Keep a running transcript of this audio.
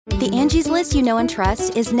The Angie's List you know and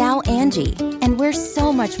trust is now Angie, and we're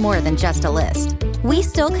so much more than just a list. We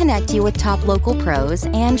still connect you with top local pros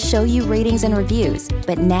and show you ratings and reviews,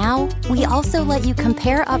 but now we also let you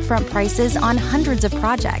compare upfront prices on hundreds of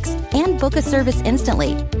projects and book a service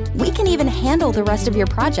instantly. We can even handle the rest of your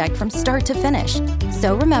project from start to finish.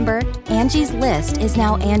 So remember, Angie's List is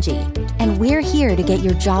now Angie, and we're here to get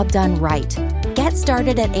your job done right. Get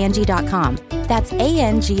started at Angie.com. That's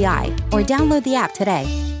ANGI, or download the app today.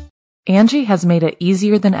 Angie has made it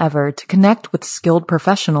easier than ever to connect with skilled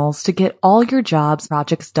professionals to get all your jobs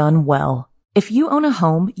projects done well. If you own a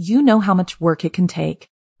home, you know how much work it can take,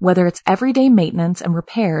 whether it's everyday maintenance and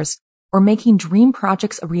repairs or making dream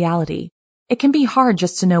projects a reality. It can be hard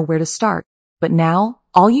just to know where to start, but now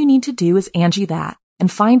all you need to do is Angie that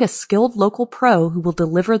and find a skilled local pro who will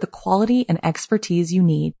deliver the quality and expertise you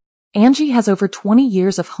need. Angie has over 20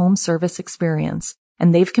 years of home service experience,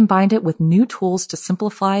 and they've combined it with new tools to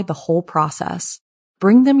simplify the whole process.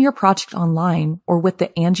 Bring them your project online or with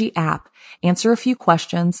the Angie app, answer a few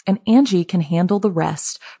questions, and Angie can handle the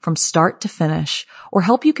rest from start to finish, or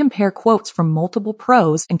help you compare quotes from multiple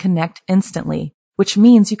pros and connect instantly, which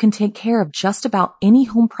means you can take care of just about any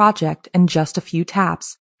home project in just a few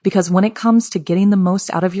taps. Because when it comes to getting the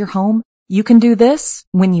most out of your home, you can do this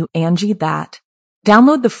when you Angie that.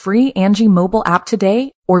 Download the free Angie mobile app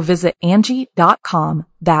today or visit Angie.com.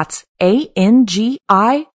 That's ANGI.com.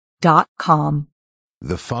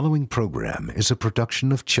 The following program is a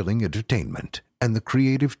production of Chilling Entertainment and the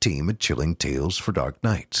creative team at Chilling Tales for Dark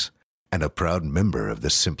Nights, and a proud member of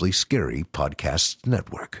the Simply Scary Podcasts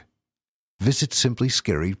Network. Visit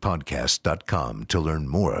simplyscarypodcast.com to learn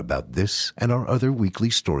more about this and our other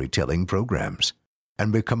weekly storytelling programs.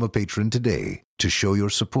 And become a patron today to show your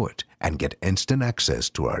support and get instant access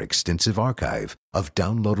to our extensive archive of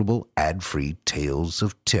downloadable ad-free tales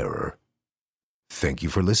of terror. Thank you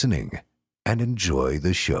for listening and enjoy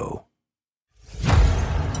the show.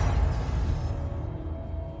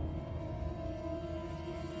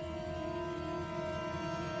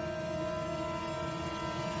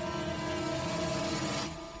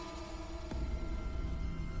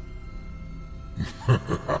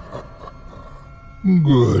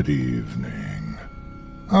 Good evening.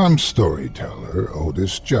 I'm storyteller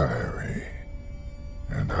Otis Gyrie,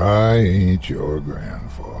 and I ain't your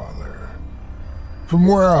grandfather. From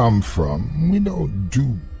where I'm from, we don't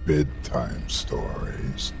do bedtime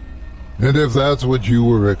stories. And if that's what you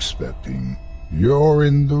were expecting, you're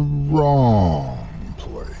in the wrong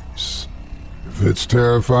place. If it's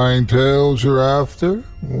terrifying tales you're after,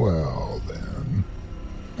 well then,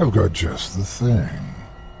 I've got just the thing.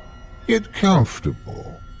 Get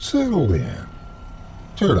comfortable, settle in,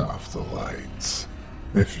 turn off the lights,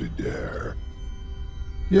 if you dare.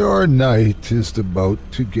 Your night is about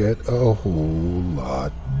to get a whole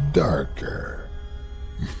lot darker.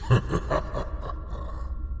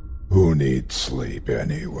 Who needs sleep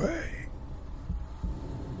anyway?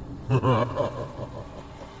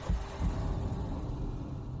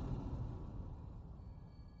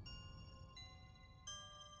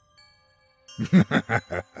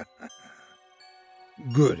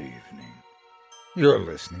 Good evening. You're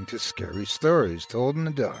listening to Scary Stories Told in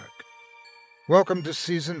the Dark. Welcome to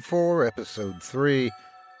Season 4, Episode 3.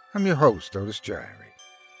 I'm your host, Otis Gyrie.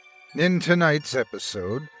 In tonight's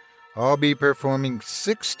episode, I'll be performing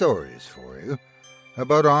 6 stories for you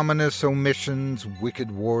about ominous omissions, wicked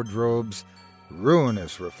wardrobes,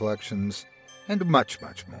 ruinous reflections, and much,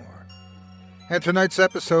 much more. And tonight's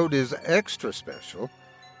episode is extra special.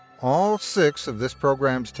 All 6 of this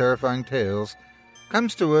program's terrifying tales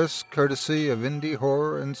comes to us courtesy of indie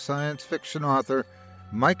horror and science fiction author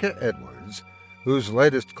Micah Edwards, whose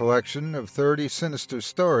latest collection of 30 sinister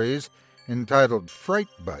stories, entitled Fright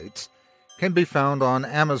can be found on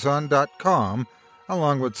Amazon.com,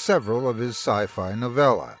 along with several of his sci-fi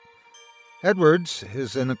novella. Edwards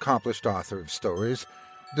is an accomplished author of stories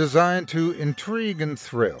designed to intrigue and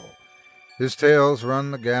thrill. His tales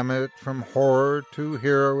run the gamut from horror to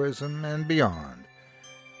heroism and beyond.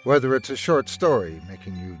 Whether it's a short story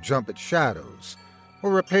making you jump at shadows,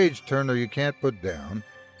 or a page-turner you can't put down,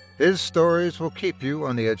 his stories will keep you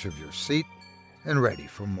on the edge of your seat and ready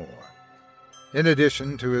for more. In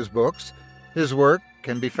addition to his books, his work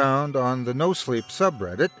can be found on the No Sleep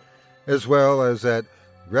subreddit, as well as at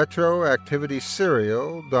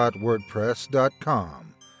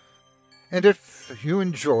retroactivityserial.wordpress.com. And if you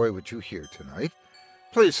enjoy what you hear tonight,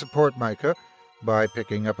 please support Micah by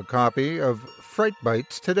picking up a copy of Fright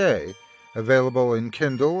today, available in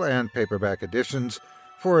Kindle and paperback editions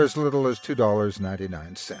for as little as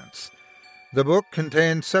 $2.99. The book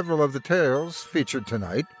contains several of the tales featured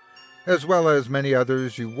tonight, as well as many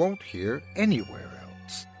others you won't hear anywhere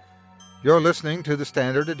else. You're listening to the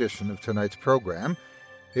standard edition of tonight's program.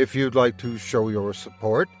 If you'd like to show your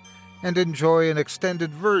support and enjoy an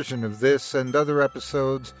extended version of this and other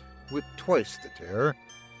episodes with twice the terror,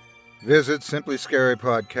 visit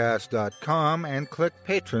simplyscarypodcast.com and click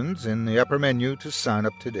Patrons in the upper menu to sign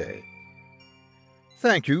up today.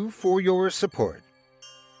 Thank you for your support.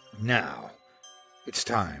 Now, it's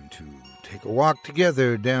time to take a walk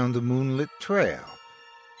together down the moonlit trail.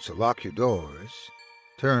 So lock your doors,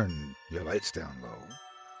 turn your lights down low,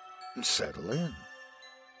 and settle in.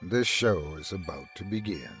 This show is about to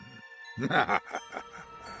begin.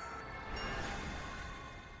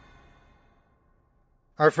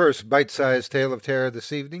 Our first bite-sized tale of terror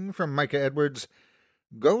this evening from Micah Edwards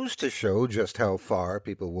goes to show just how far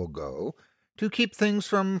people will go to keep things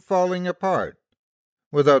from falling apart.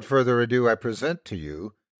 Without further ado, I present to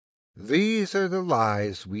you, These Are the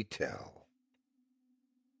Lies We Tell.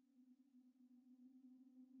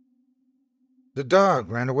 The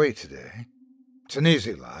dog ran away today. It's an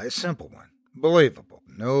easy lie, a simple one, believable.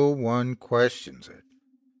 No one questions it.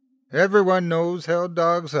 Everyone knows how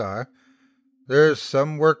dogs are. There's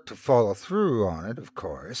some work to follow through on it, of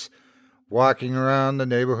course. Walking around the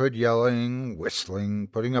neighborhood yelling, whistling,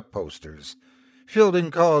 putting up posters,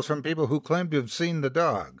 fielding calls from people who claim to have seen the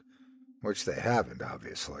dog, which they haven't,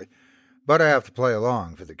 obviously, but I have to play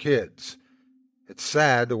along for the kids. It's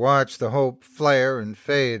sad to watch the hope flare and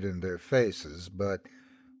fade in their faces, but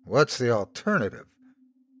what's the alternative?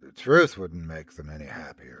 The truth wouldn't make them any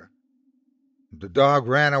happier. The dog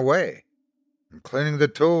ran away. I'm cleaning the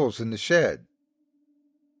tools in the shed.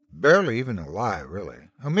 Barely even a lie, really.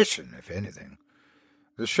 Omission, if anything.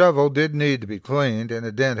 The shovel did need to be cleaned and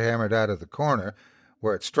a dent hammered out of the corner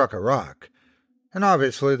where it struck a rock, and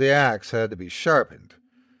obviously the axe had to be sharpened.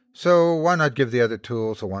 So why not give the other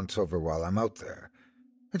tools a once-over while I'm out there?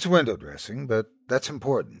 It's window dressing, but that's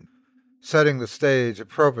important. Setting the stage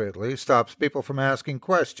appropriately stops people from asking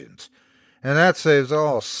questions, and that saves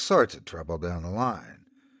all sorts of trouble down the line.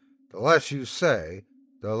 The less you say,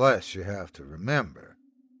 the less you have to remember.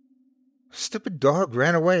 Stupid dog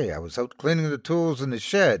ran away. I was out cleaning the tools in the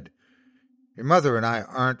shed. Your mother and I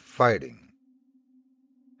aren't fighting.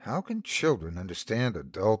 How can children understand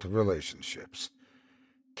adult relationships?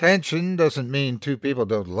 Tension doesn't mean two people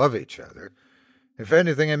don't love each other. If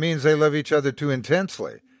anything, it means they love each other too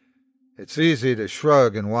intensely. It's easy to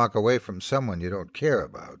shrug and walk away from someone you don't care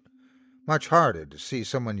about. Much harder to see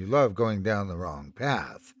someone you love going down the wrong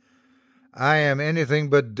path. I am anything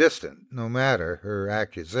but distant, no matter her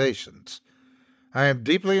accusations. I am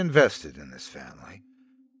deeply invested in this family.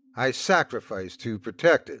 I sacrifice to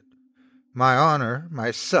protect it. My honor,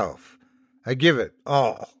 myself, I give it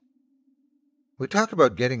all. We talk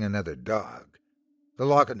about getting another dog. The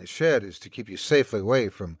lock in the shed is to keep you safely away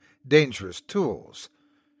from dangerous tools.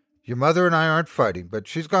 Your mother and I aren't fighting, but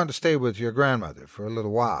she's gone to stay with your grandmother for a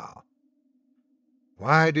little while.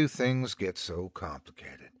 Why do things get so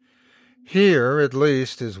complicated? Here, at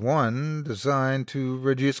least, is one designed to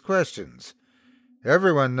reduce questions.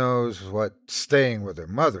 Everyone knows what staying with their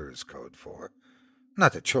mother is code for.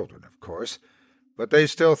 Not the children, of course, but they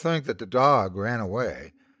still think that the dog ran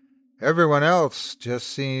away. Everyone else just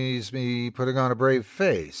sees me putting on a brave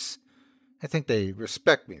face. I think they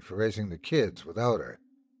respect me for raising the kids without her.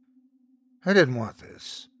 I didn't want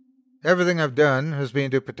this. Everything I've done has been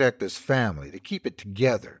to protect this family, to keep it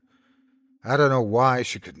together. I don't know why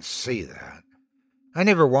she couldn't see that. I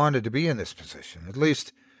never wanted to be in this position. At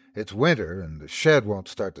least it's winter and the shed won't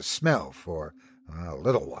start to smell for a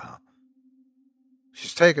little while.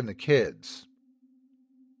 She's taken the kids.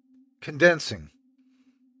 Condensing.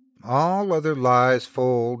 All other lies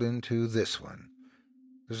fold into this one.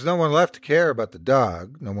 There's no one left to care about the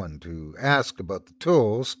dog, no one to ask about the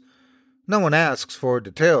tools. No one asks for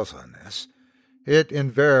details on this. It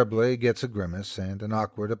invariably gets a grimace and an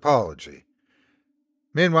awkward apology.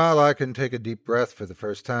 Meanwhile, I can take a deep breath for the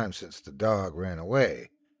first time since the dog ran away.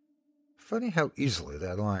 Funny how easily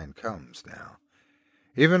that line comes now.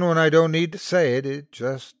 Even when I don't need to say it, it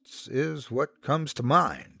just is what comes to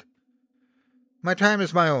mind. My time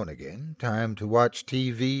is my own again. Time to watch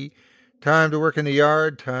TV, time to work in the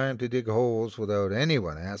yard, time to dig holes without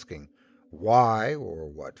anyone asking why or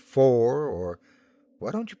what for or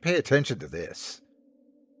why don't you pay attention to this?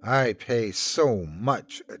 I pay so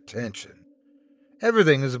much attention.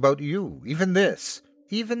 Everything is about you, even this,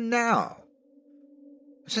 even now.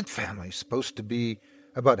 Isn't family supposed to be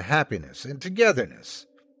about happiness and togetherness?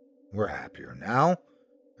 We're happier now,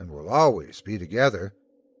 and we'll always be together.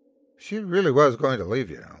 She really was going to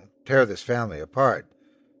leave, tear this family apart.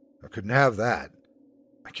 I couldn't have that.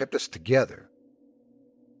 I I kept us together.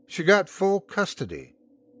 She got full custody.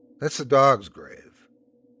 That's the dog's grave.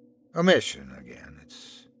 Omission, again.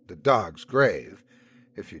 It's the dog's grave.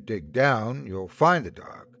 If you dig down, you'll find the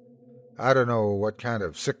dog. I don't know what kind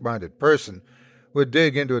of sick-minded person would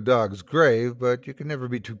dig into a dog's grave, but you can never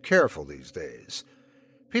be too careful these days.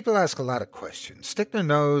 People ask a lot of questions, stick their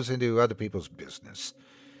nose into other people's business.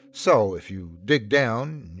 So if you dig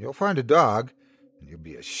down, you'll find a dog, and you'll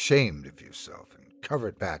be ashamed of yourself and cover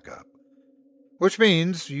it back up. Which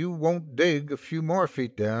means you won't dig a few more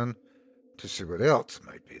feet down to see what else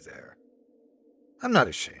might be there. I'm not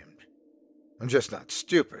ashamed. I'm just not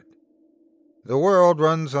stupid. The world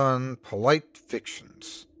runs on polite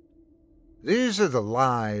fictions. These are the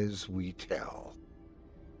lies we tell.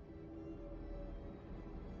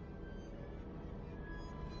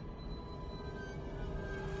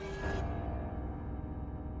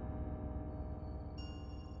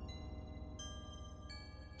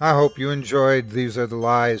 I hope you enjoyed These Are the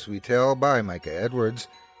Lies We Tell by Micah Edwards,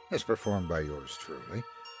 as performed by yours truly.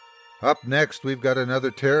 Up next, we've got another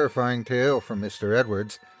terrifying tale from Mr.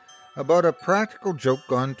 Edwards about a practical joke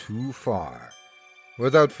gone too far.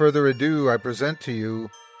 Without further ado, I present to you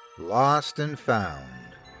Lost and Found.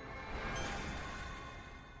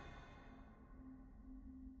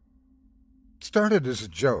 It started as a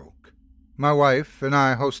joke. My wife and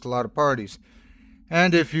I host a lot of parties,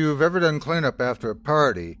 and if you've ever done cleanup after a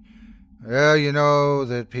party, well, you know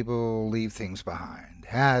that people leave things behind.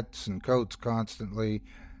 Hats and coats constantly,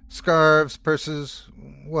 scarves, purses,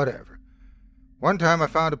 whatever. One time I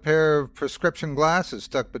found a pair of prescription glasses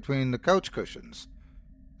stuck between the couch cushions.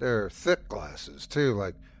 They're thick glasses, too,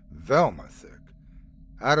 like Velma thick.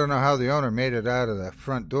 I don't know how the owner made it out of the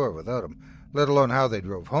front door without them, let alone how they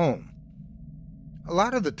drove home. A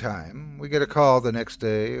lot of the time, we get a call the next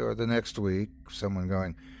day or the next week, someone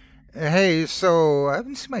going, "Hey, so I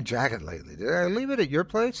haven't seen my jacket lately. Did I leave it at your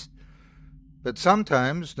place?" But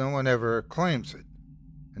sometimes no one ever claims it.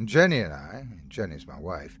 And Jenny and I, Jenny's my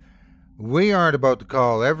wife, we aren't about to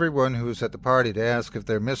call everyone who's at the party to ask if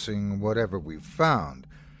they're missing whatever we've found.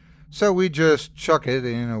 So we just chuck it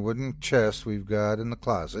in a wooden chest we've got in the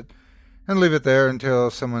closet and leave it there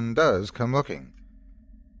until someone does come looking.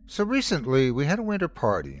 So recently we had a winter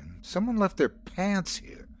party and someone left their pants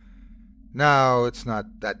here. Now, it's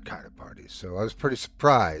not that kind of party, so I was pretty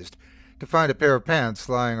surprised to find a pair of pants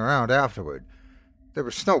lying around afterward. They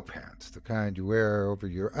were snow pants, the kind you wear over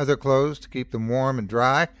your other clothes to keep them warm and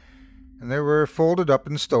dry, and they were folded up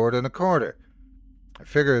and stored in a corner. I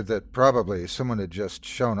figured that probably someone had just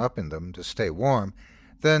shown up in them to stay warm,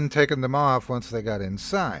 then taken them off once they got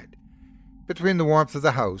inside. Between the warmth of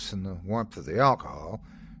the house and the warmth of the alcohol,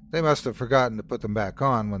 they must have forgotten to put them back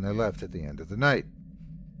on when they left at the end of the night.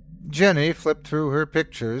 Jenny flipped through her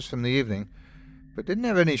pictures from the evening, but didn't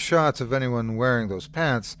have any shots of anyone wearing those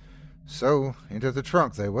pants, so into the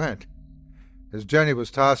trunk they went. As Jenny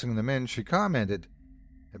was tossing them in, she commented,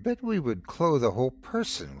 "I bet we would clothe a whole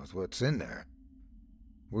person with what's in there."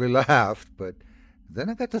 We laughed, but then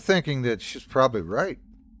I got to thinking that she's probably right.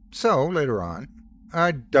 So, later on,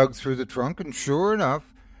 I dug through the trunk, and sure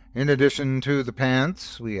enough, in addition to the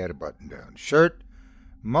pants, we had a button-down shirt,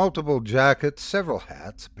 multiple jackets, several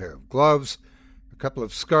hats, a pair of gloves, a couple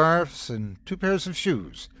of scarves, and 2 pairs of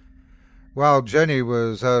shoes. While Jenny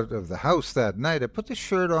was out of the house that night, I put the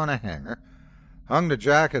shirt on a hanger, hung the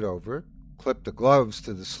jacket over it, clipped the gloves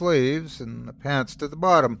to the sleeves and the pants to the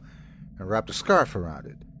bottom, and wrapped a scarf around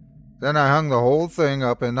it. Then I hung the whole thing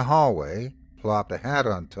up in the hallway, plopped a hat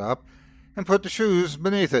on top, and put the shoes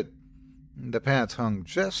beneath it. The pants hung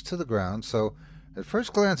just to the ground, so at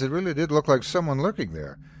first glance it really did look like someone lurking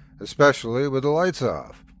there, especially with the lights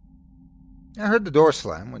off. I heard the door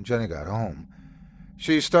slam when Jenny got home.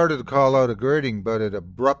 She started to call out a greeting, but it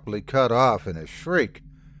abruptly cut off in a shriek.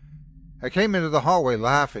 I came into the hallway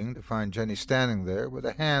laughing to find Jenny standing there with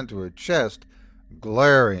a hand to her chest,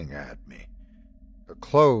 glaring at me. The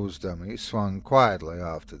clothes dummy swung quietly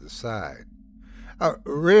off to the side.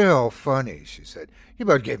 "Real funny," she said. "You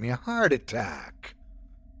about gave me a heart attack."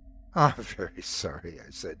 "I'm very sorry,"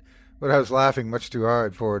 I said, but I was laughing much too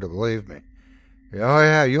hard for her to believe me. "Oh,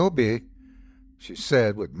 yeah, you'll be," she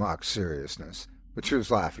said with mock seriousness. But she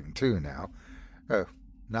was laughing too now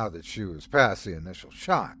that she was past the initial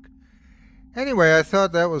shock. Anyway, I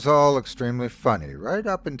thought that was all extremely funny, right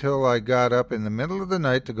up until I got up in the middle of the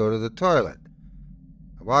night to go to the toilet.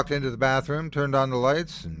 I walked into the bathroom, turned on the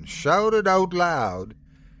lights, and shouted out loud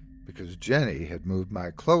because Jenny had moved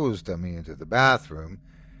my clothes dummy into the bathroom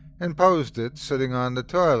and posed it sitting on the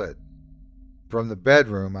toilet. From the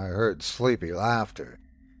bedroom, I heard sleepy laughter.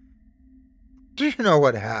 Do you know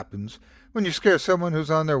what happens when you scare someone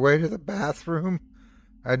who's on their way to the bathroom?"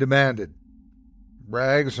 I demanded.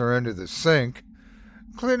 "Rags are under the sink.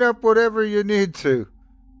 Clean up whatever you need to,"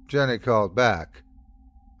 Jenny called back.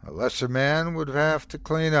 "A lesser man would have to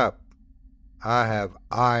clean up. I have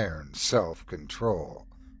iron self-control,"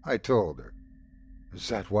 I told her. "Is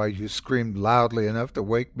that why you screamed loudly enough to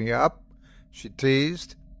wake me up?" she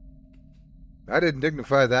teased. I didn't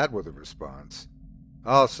dignify that with a response.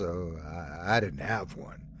 Also, I didn't have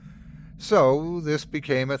one. So this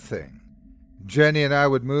became a thing. Jenny and I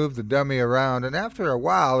would move the dummy around, and after a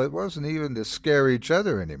while it wasn't even to scare each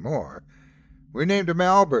other anymore. We named him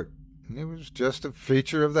Albert, and he was just a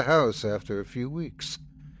feature of the house after a few weeks.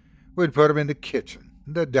 We'd put him in the kitchen,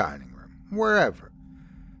 the dining room, wherever.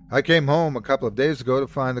 I came home a couple of days ago to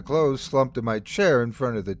find the clothes slumped in my chair in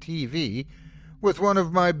front of the TV with one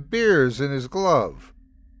of my beers in his glove.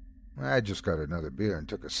 I just got another beer and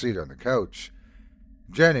took a seat on the couch.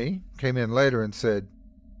 Jenny came in later and said,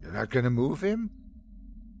 "You're not going to move him?"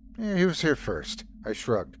 "Yeah, he was here first," I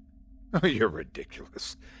shrugged. "Oh, you're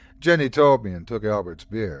ridiculous," Jenny told me and took Albert's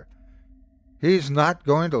beer. "He's not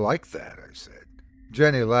going to like that," I said.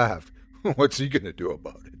 Jenny laughed. "What's he going to do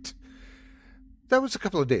about it?" That was a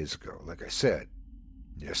couple of days ago, like I said.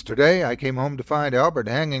 Yesterday I came home to find Albert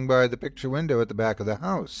hanging by the picture window at the back of the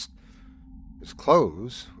house. His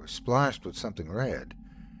clothes were splashed with something red,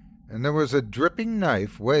 and there was a dripping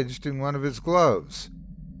knife wedged in one of his gloves.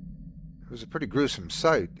 It was a pretty gruesome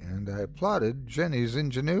sight, and I applauded Jenny's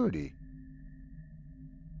ingenuity.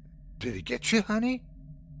 "Did he get you, honey?"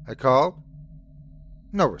 I called.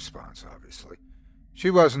 No response, obviously.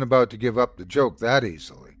 She wasn't about to give up the joke that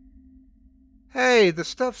easily. "Hey, the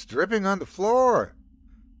stuff's dripping on the floor,"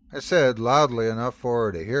 I said loudly enough for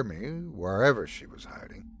her to hear me, wherever she was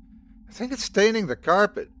hiding. "I think it's staining the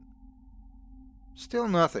carpet." Still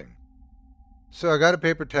nothing. So I got a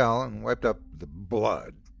paper towel and wiped up the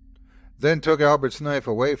blood, then took Albert's knife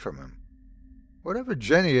away from him. Whatever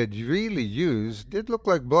Jenny had really used did look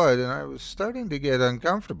like blood, and I was starting to get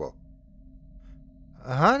uncomfortable.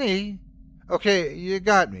 "Honey? Okay, you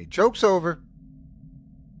got me. Joke's over."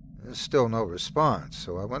 There's still no response,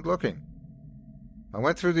 so I went looking. I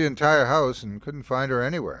went through the entire house and couldn't find her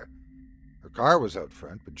anywhere. Her car was out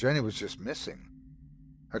front, but Jenny was just missing.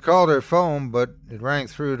 I called her phone, but it rang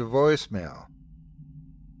through to voicemail.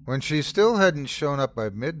 When she still hadn't shown up by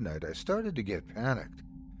midnight, I started to get panicked.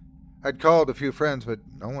 I'd called a few friends, but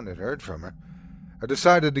no one had heard from her. I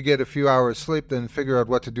decided to get a few hours' sleep, then figure out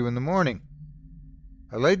what to do in the morning.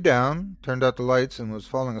 I laid down, turned out the lights, and was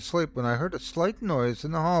falling asleep when I heard a slight noise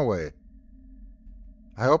in the hallway.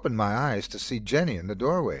 I opened my eyes to see Jenny in the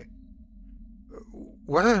doorway.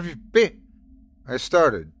 "What have you been?" I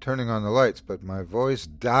started, turning on the lights, but my voice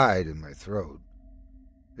died in my throat.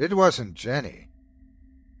 It wasn't Jenny.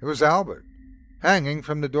 It was Albert, hanging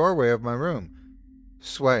from the doorway of my room,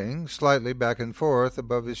 swaying slightly back and forth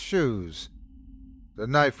above his shoes. The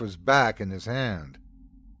knife was back in his hand.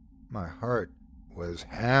 My heart was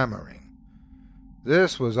hammering.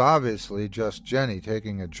 This was obviously just Jenny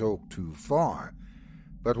taking a joke too far,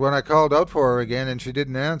 but when I called out for her again and she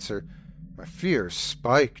didn't answer, my fear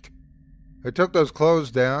spiked. I took those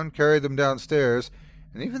clothes down, carried them downstairs,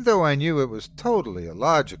 and even though I knew it was totally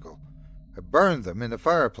illogical, I burned them in the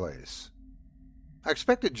fireplace. I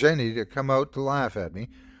expected Jenny to come out to laugh at me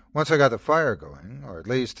once I got the fire going, or at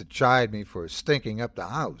least to chide me for stinking up the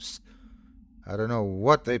house. I don't know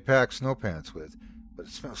what they pack snow pants with, but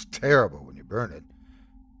it smells terrible when you burn it.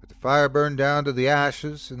 But the fire burned down to the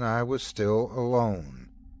ashes, and I was still alone.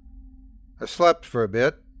 I slept for a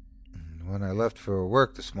bit, and when I left for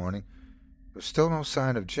work this morning, there was still no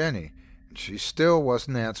sign of Jenny, and she still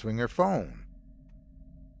wasn't answering her phone.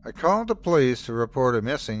 I called the police to report her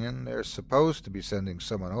missing, and they're supposed to be sending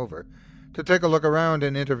someone over to take a look around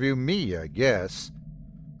and interview me, I guess.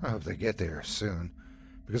 I hope they get there soon,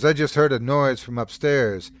 because I just heard a noise from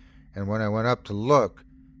upstairs, and when I went up to look,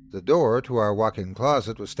 the door to our walk-in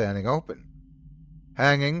closet was standing open.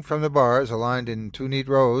 Hanging from the bars, aligned in 2 neat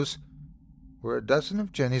rows, were a dozen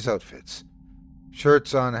of Jenny's outfits.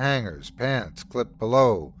 Shirts on hangers, pants clipped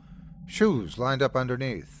below, shoes lined up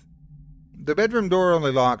underneath. The bedroom door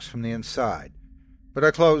only locks from the inside, but I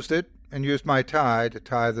closed it and used my tie to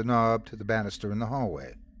tie the knob to the banister in the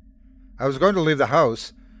hallway. I was going to leave the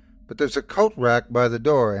house, but there's a coat rack by the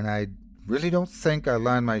door, and I really don't think I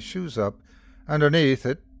lined my shoes up underneath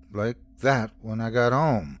it like that when I got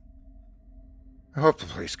home. I hope the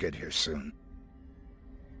police get here soon.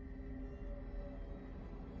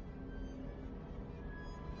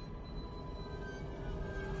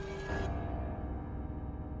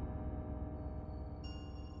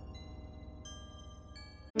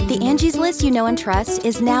 The Angie's List you know and trust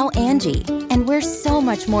is now Angie, and we're so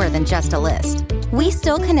much more than just a list. We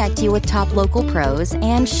still connect you with top local pros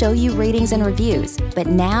and show you ratings and reviews, but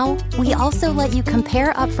now we also let you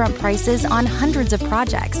compare upfront prices on hundreds of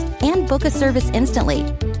projects and book a service instantly.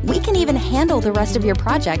 We can even handle the rest of your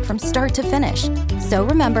project from start to finish. So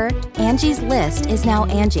remember, Angie's List is now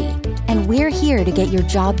Angie, and we're here to get your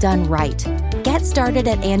job done right. Get started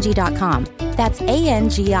at Angie.com. That's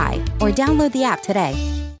ANGI, or download the app today.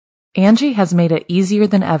 Angie has made it easier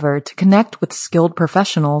than ever to connect with skilled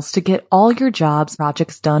professionals to get all your jobs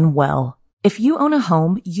projects done well. If you own a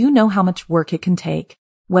home, you know how much work it can take,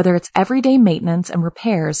 whether it's everyday maintenance and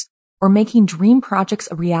repairs or making dream projects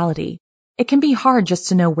a reality. It can be hard just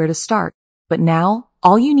to know where to start, but now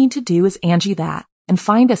all you need to do is Angie that and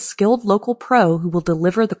find a skilled local pro who will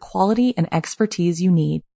deliver the quality and expertise you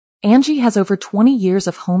need. Angie has over 20 years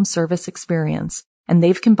of home service experience, and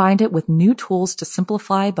they've combined it with new tools to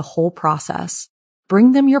simplify the whole process.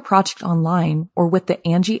 Bring them your project online or with the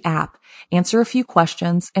Angie app, answer a few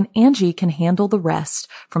questions, and Angie can handle the rest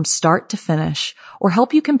from start to finish, or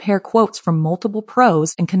help you compare quotes from multiple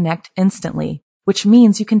pros and connect instantly, which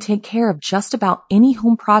means you can take care of just about any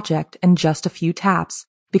home project in just a few taps.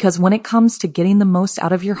 Because when it comes to getting the most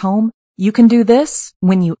out of your home, you can do this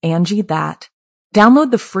when you Angie that.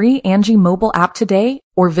 Download the free Angie mobile app today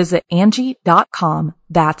or visit Angie.com.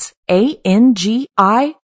 That's ANGI.com.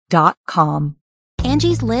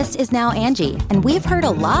 Angie's List is now Angie, and we've heard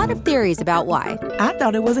a lot of theories about why. I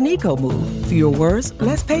thought it was an eco move. Fewer words,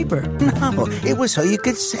 less paper. No, it was so you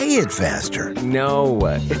could say it faster. No,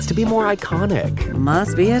 it's to be more iconic.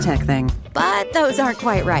 Must be a tech thing. But those aren't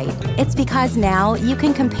quite right. It's because now you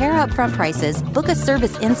can compare upfront prices, book a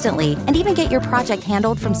service instantly, and even get your project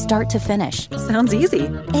handled from start to finish. Sounds easy.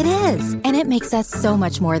 It is, and it makes us so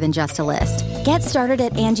much more than just a list. Get started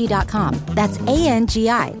at Angie.com. That's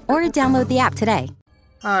ANGI, or download the app today.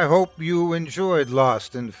 I hope you enjoyed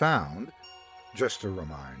Lost and Found. Just a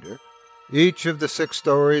reminder, each of the 6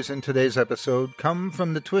 stories in today's episode come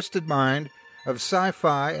from the twisted mind of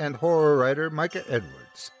sci-fi and horror writer Micah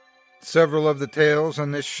Edwards. Several of the tales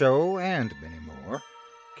on this show, and many more,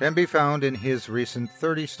 can be found in his recent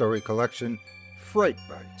 30-story collection, Fright,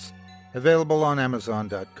 available on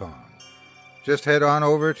Amazon.com. Just head on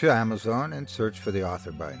over to Amazon and search for the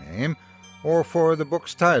author by name, or for the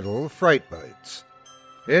book's title, Fright.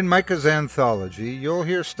 In Micah's anthology, you'll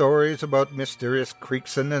hear stories about mysterious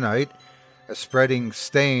creaks in the night, a spreading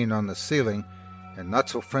stain on the ceiling, and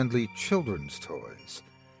not-so-friendly children's toys.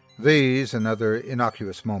 These and other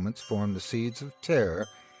innocuous moments form the seeds of terror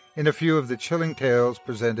in a few of the chilling tales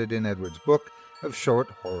presented in Edwards' book of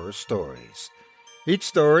short horror stories. Each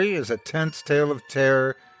story is a tense tale of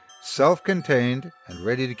terror, self-contained, and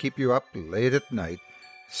ready to keep you up late at night,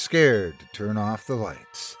 scared to turn off the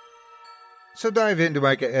lights. So dive into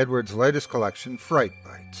Micah Edwards' latest collection, Fright,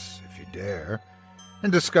 if you dare,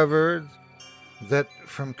 and discover that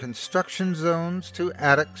from construction zones to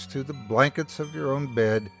attics to the blankets of your own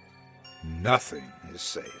bed, nothing is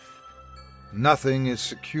safe, nothing is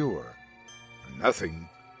secure, and nothing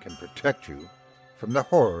can protect you from the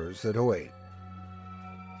horrors that await.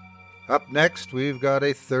 Up next, we've got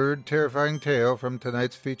a third terrifying tale from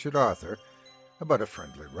tonight's featured author about a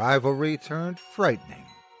friendly rivalry turned frightening.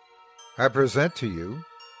 I present to you,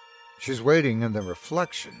 She's Waiting in the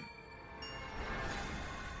Reflection.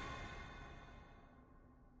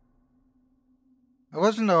 I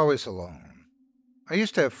wasn't always alone. I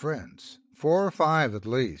used to have friends, 4 or 5 at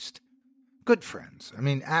least. Good friends,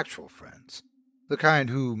 actual friends. The kind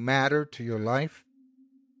who matter to your life.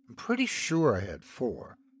 I'm pretty sure I had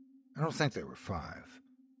 4. I don't think there were 5.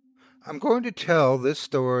 I'm going to tell this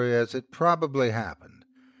story as it probably happened.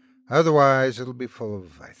 Otherwise, it'll be full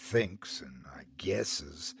of I thinks and I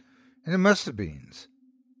guesses, and it must have beens.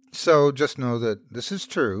 So just know that this is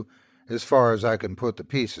true as far as I can put the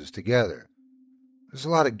pieces together. There's a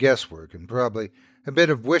lot of guesswork and probably a bit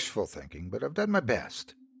of wishful thinking, but I've done my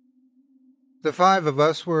best. The 5 of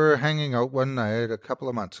us were hanging out one night a couple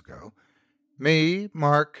of months ago. Me,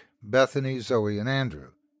 Mark, Bethany, Zoe, and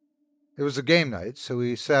Andrew. It was a game night, so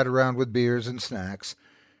we sat around with beers and snacks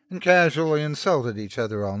and casually insulted each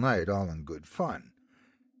other all night, all in good fun.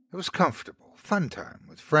 It was comfortable, fun time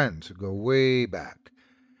with friends who go way back.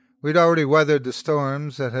 We'd already weathered the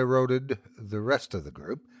storms that eroded the rest of the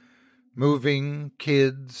group. Moving,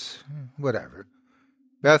 kids, whatever.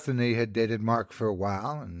 Bethany had dated Mark for a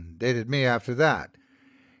while and dated me after that.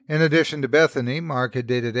 In addition to Bethany, Mark had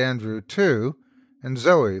dated Andrew too, and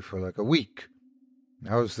Zoe for like a week.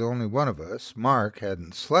 I was the only one of us Mark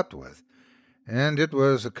hadn't slept with, and it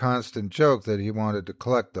was a constant joke that he wanted to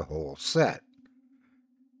collect the whole set.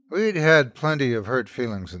 We'd had plenty of hurt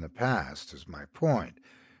feelings in the past, is my point,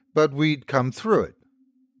 but we'd come through it.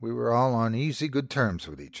 We were all on easy good terms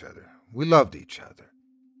with each other. We loved each other.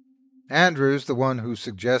 Andrew's the one who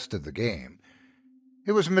suggested the game.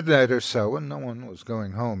 It was midnight or so, and no one was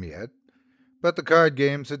going home yet, but the card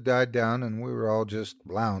games had died down, and we were all just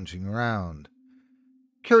lounging around.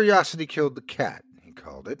 Curiosity killed the cat, he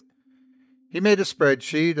called it. He made a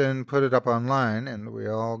spreadsheet and put it up online, and we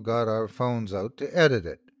all got our phones out to edit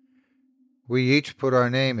it. We each put our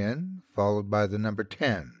name in, followed by the number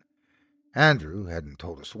 10. Andrew hadn't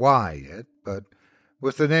told us why yet, but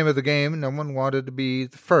with the name of the game, no one wanted to be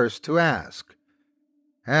the first to ask.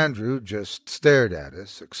 Andrew just stared at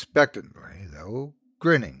us, expectantly, though,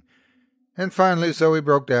 grinning, and finally Zoe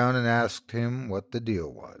broke down and asked him what the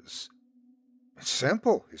deal was. "It's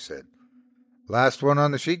simple," he said. "Last one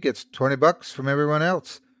on the sheet gets $20 from everyone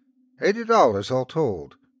else. $80 all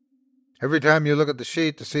told. Every time you look at the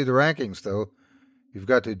sheet to see the rankings, though, you've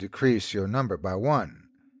got to decrease your number by 1.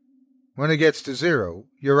 When it gets to 0,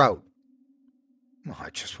 you're out." "Well,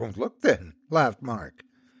 I just won't look then," laughed Mark.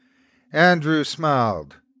 Andrew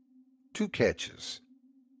smiled. 2 catches.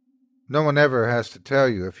 No one ever has to tell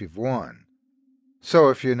you if you've won. So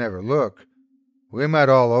if you never look, we might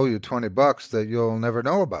all owe you $20 that you'll never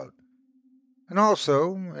know about. And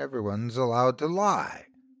also, everyone's allowed to lie.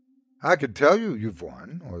 I could tell you you've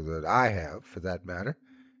won, or that I have, for that matter.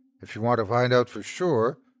 If you want to find out for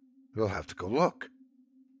sure, you'll have to go look.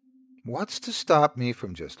 "What's to stop me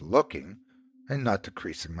from just looking and not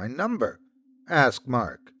decreasing my number?" asked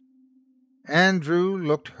Mark. Andrew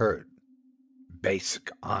looked hurt. "Basic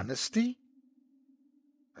honesty?"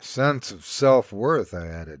 "A sense of self-worth," I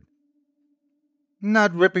added.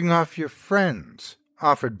 "Not ripping off your friends,"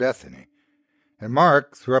 offered Bethany, and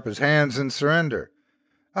Mark threw up his hands in surrender.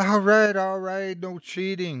 All right, no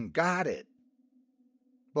cheating, got it."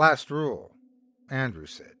 "Last rule," Andrew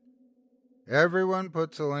said. "Everyone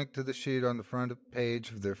puts a link to the sheet on the front page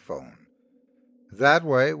of their phone. That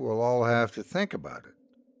way we'll all have to think about it.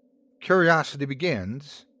 Curiosity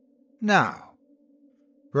begins now.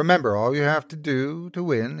 Remember, all you have to do to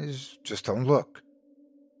win is just don't look."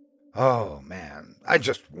 "Oh, man, I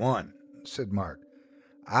just won," said Mark.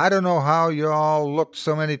 "I don't know how you all looked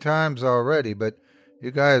so many times already, but you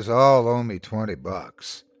guys all owe me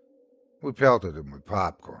 $20. We pelted him with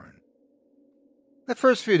popcorn. The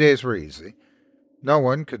first few days were easy. No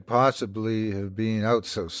one could possibly have been out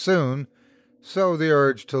so soon, so the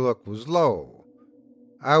urge to look was low.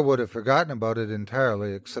 I would have forgotten about it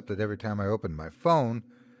entirely, except that every time I opened my phone,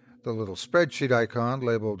 the little spreadsheet icon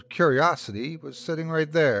labeled Curiosity was sitting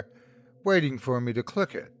right there, waiting for me to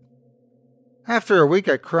click it. After a week,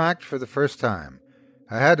 I cracked for the first time.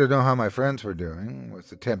 I had to know how my friends were doing, with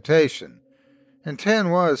the temptation. And 10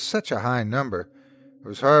 was such a high number, it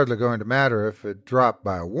was hardly going to matter if it dropped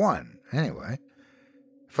by 1, anyway.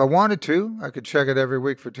 If I wanted to, I could check it every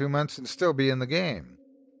week for 2 months and still be in the game.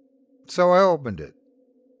 So I opened it.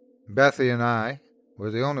 Bethy and I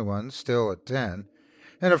were the only ones still at 10,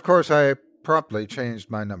 and of course I promptly changed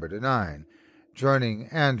my number to 9, joining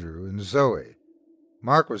Andrew and Zoe.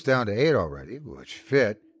 Mark was down to 8 already, which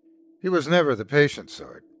fit. He was never the patient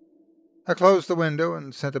sort. I closed the window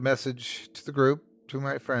and sent a message to the group, to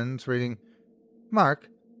my friends, reading, "Mark,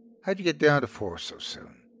 how'd you get down to 4 so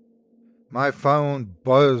soon?" My phone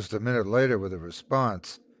buzzed a minute later with a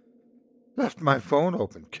response. Left my phone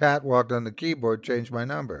open. Cat walked on the keyboard, changed my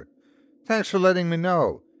number. "Thanks for letting me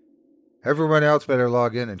know. Everyone else better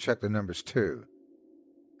log in and check the numbers too."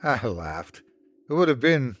 I laughed. It would have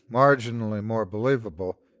been marginally more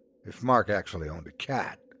believable if Mark actually owned a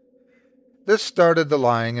cat. This started the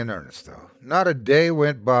lying in earnest, though. Not a day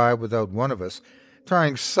went by without one of us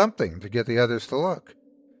trying something to get the others to look.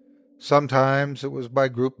 Sometimes it was by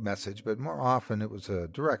group message, but more often it was a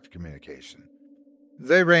direct communication.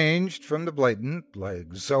 They ranged from the blatant,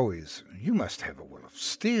 like Zoe's, "You must have a will of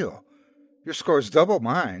steel. Your score's double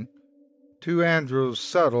mine," to Andrew's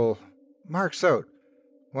subtle, "Mark's out.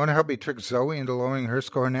 Want to help me trick Zoe into lowering her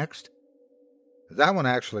score next?" That one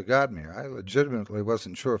actually got me. I legitimately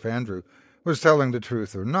wasn't sure if Andrew was telling the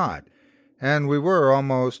truth or not, and we were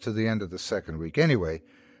almost to the end of the second week anyway,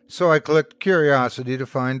 so I clicked Curiosity to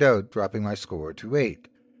find out, dropping my score to 8.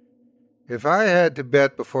 If I had to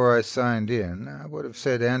bet before I signed in, I would have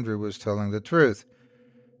said Andrew was telling the truth.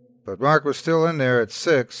 But Mark was still in there at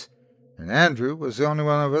 6, and Andrew was the only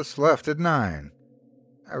one of us left at 9.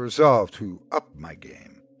 I resolved to up my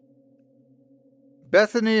game.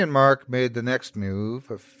 Bethany and Mark made the next move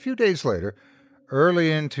a few days later,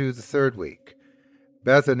 early into the 3rd week.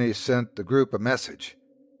 Bethany sent the group a message.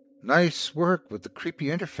 "Nice work with the creepy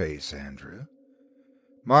interface, Andrew."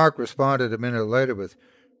 Mark responded a minute later with,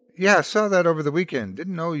 "Yeah, I saw that over the weekend.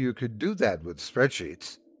 Didn't know you could do that with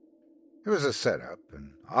spreadsheets." It was a setup,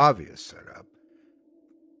 an obvious setup.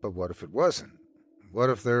 But what if it wasn't? What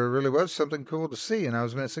if there really was something cool to see and I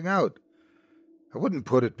was missing out? I wouldn't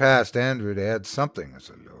put it past Andrew to add something as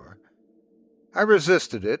a lure. I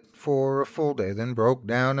resisted it for a full day, then broke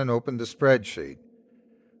down and opened the spreadsheet.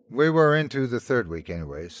 We were into the third week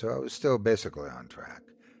anyway, so I was still basically on track.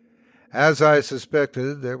 As I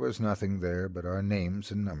suspected, there was nothing there but our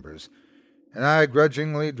names and numbers, and I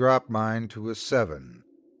grudgingly dropped mine to a 7.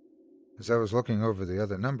 As I was looking over the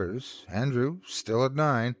other numbers, Andrew still at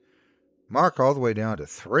 9, Mark all the way down to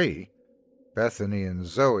 3, Bethany and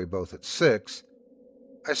Zoe both at 6.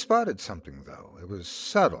 I spotted something, though. It was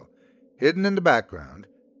subtle, hidden in the background,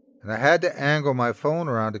 and I had to angle my phone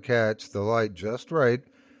around to catch the light just right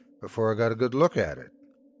before I got a good look at it.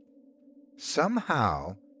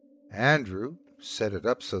 Somehow, Andrew set it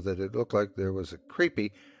up so that it looked like there was a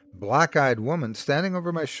creepy, black-eyed woman standing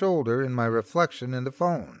over my shoulder in my reflection in the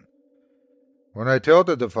phone. When I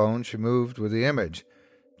tilted the phone, she moved with the image,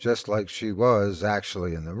 just like she was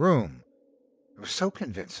actually in the room. It was so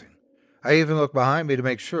convincing. I even looked behind me to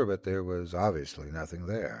make sure, but there was obviously nothing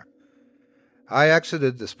there. I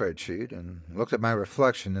exited the spreadsheet and looked at my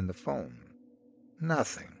reflection in the phone.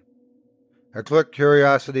 Nothing. I clicked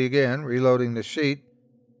Curiosity again, reloading the sheet,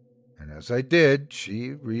 and as I did,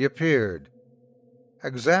 she reappeared. I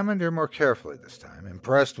examined her more carefully this time,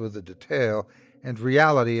 impressed with the detail and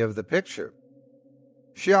reality of the picture.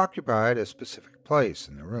 She occupied a specific place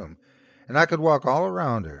in the room, and I could walk all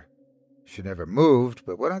around her. She never moved,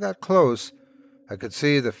 but when I got close, I could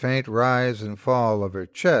see the faint rise and fall of her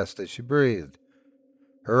chest as she breathed.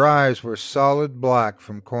 Her eyes were solid black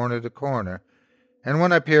from corner to corner, and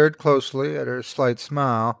when I peered closely at her slight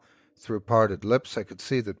smile through parted lips, I could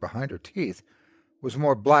see that behind her teeth was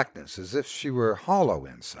more blackness, as if she were hollow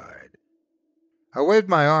inside. I waved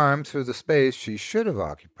my arm through the space she should have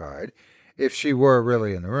occupied if she were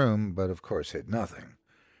really in the room, but of course hit nothing.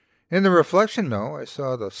 In the reflection, though, I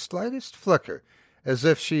saw the slightest flicker, as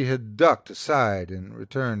if she had ducked aside and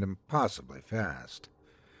returned impossibly fast.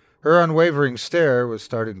 Her unwavering stare was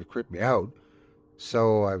starting to creep me out,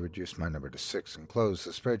 so I reduced my number to 6 and closed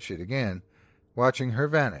the spreadsheet again, watching her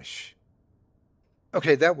vanish.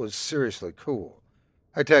 Okay, that was seriously cool.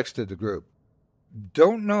 I texted the group.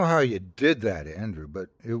 Don't know how you did that, Andrew, but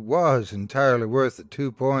it was entirely worth the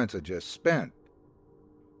 2 points I just spent.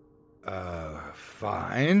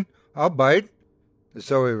 Fine. I'll bite,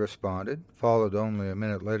 Zoe responded, followed only a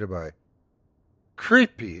minute later by,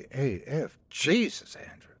 "Creepy AF. Jesus,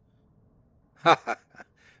 Andrew." "Ha ha ha.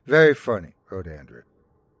 Very funny," wrote Andrew.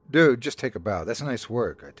 "Dude, just take a bow. That's nice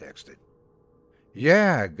work," I texted.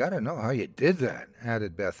 "Yeah, I gotta know how you did that,"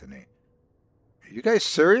 added Bethany. "You guys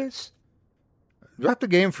serious?" "Drop the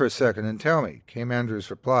game for a second and tell me," came Andrew's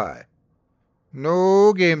reply.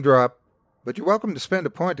 "No game drop, but you're welcome to spend a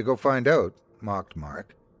point to go find out," mocked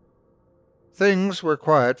Mark. Things were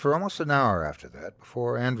quiet for almost an hour after that,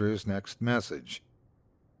 before Andrew's next message.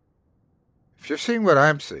 "If you're seeing what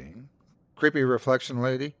I'm seeing, creepy reflection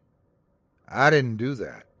lady, I didn't do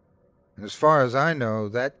that. And as far as I know,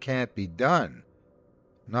 that can't be done.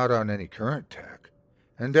 Not on any current tech.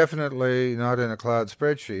 And definitely not in a cloud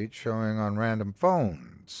spreadsheet showing on random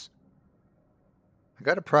phones." I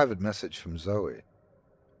got a private message from Zoe.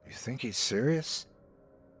 "You think he's serious?"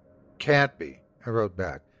 "Can't be," I wrote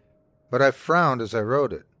back. But I frowned as I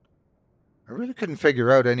wrote it. I really couldn't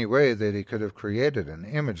figure out any way that he could have created an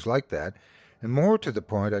image like that, and more to the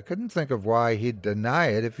point, I couldn't think of why he'd deny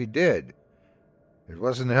it if he did. It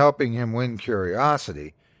wasn't helping him win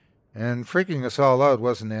curiosity, and freaking us all out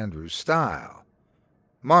wasn't Andrew's style.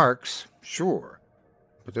 Mark's, sure,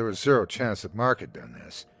 but there was zero chance that Mark had done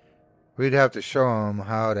this. We'd have to show him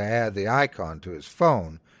how to add the icon to his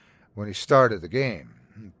phone when he started the game.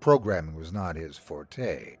 Programming was not his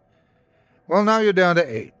forte. "Well, now you're down to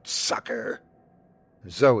 8, sucker,"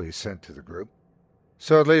 Zoe sent to the group.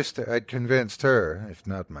 So at least I'd convinced her, if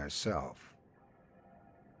not myself.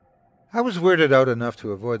 I was weirded out enough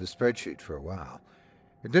to avoid the spreadsheet for a while.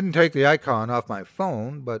 It didn't take the icon off my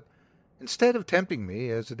phone, but instead of tempting me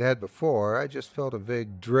as it had before, I just felt a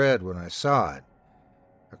vague dread when I saw it.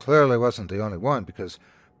 I clearly wasn't the only one, because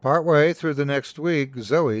partway through the next week,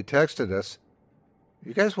 Zoe texted us,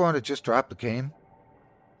 "You guys want to just drop the game?"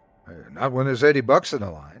 "Not when there's $80 in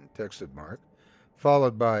the line," texted Mark,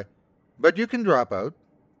 followed by, "But you can drop out.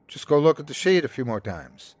 Just go look at the sheet a few more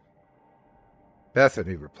times."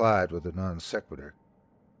 Bethany replied with a non sequitur.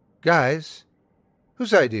 "Guys,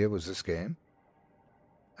 whose idea was this game?"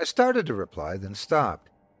 I started to reply, then stopped.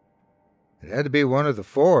 It had to be one of the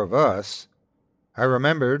four of us. I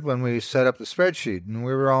remembered when we set up the spreadsheet and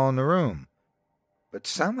we were all in the room. But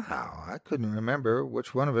somehow I couldn't remember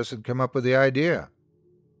which one of us had come up with the idea.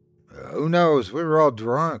 Who knows? We were all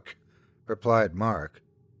drunk, replied Mark.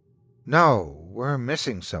 No, we're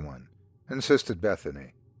missing someone, insisted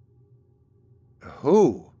Bethany.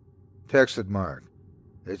 Who? Texted Mark.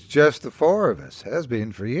 It's just the four of us, has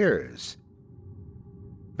been for years.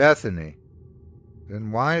 Bethany.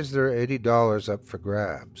 Then why is there $80 up for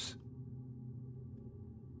grabs?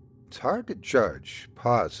 It's hard to judge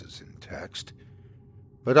pauses in text,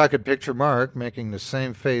 but I could picture Mark making the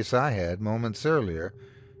same face I had moments earlier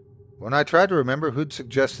when I tried to remember who'd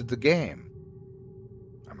suggested the game.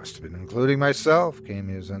 I must have been including myself, came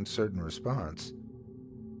his uncertain response.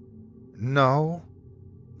 No,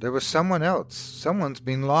 there was someone else. Someone's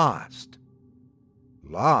been lost.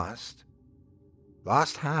 Lost?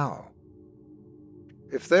 Lost how?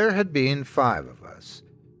 If there had been 5 of us,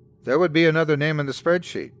 there would be another name in the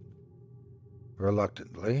spreadsheet.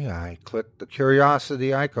 Reluctantly, I clicked the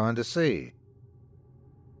curiosity icon to see.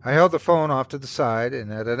 I held the phone off to the side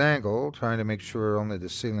and at an angle, trying to make sure only the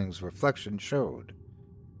ceiling's reflection showed.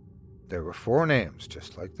 There were 4 names,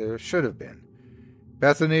 just like there should have been.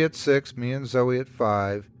 Bethany at 6, me and Zoe at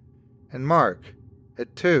 5, and Mark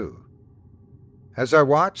at 2. As I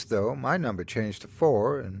watched, though, my number changed to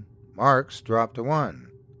 4, and Mark's dropped to 1.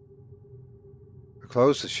 I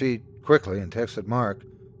closed the sheet quickly and texted Mark,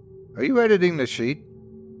 Are you editing the sheet?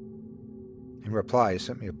 In reply, he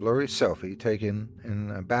sent me a blurry selfie taken in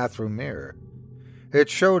a bathroom mirror. It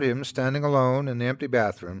showed him standing alone in the empty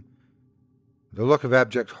bathroom, the look of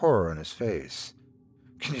abject horror on his face.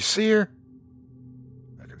 Can you see her?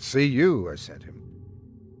 I can see you, I sent him.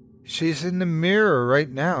 She's in the mirror right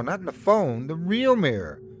now, not in the phone, the real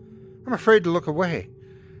mirror. I'm afraid to look away.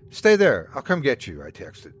 Stay there, I'll come get you, I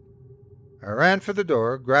texted. I ran for the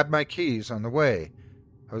door, grabbed my keys on the way.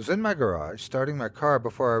 I was in my garage, starting my car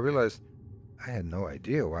before I realized I had no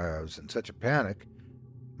idea why I was in such a panic.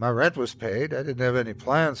 My rent was paid, I didn't have any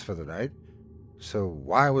plans for the night, so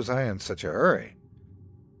why was I in such a hurry?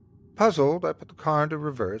 Puzzled, I put the car into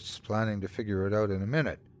reverse, planning to figure it out in a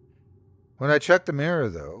minute. When I checked the mirror,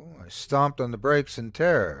 though, I stomped on the brakes in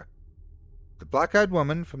terror. The black-eyed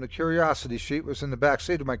woman from the curiosity sheet was in the back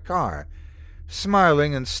seat of my car,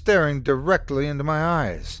 smiling and staring directly into my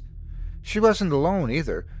eyes. She wasn't alone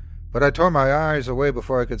either, but I tore my eyes away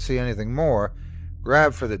before I could see anything more,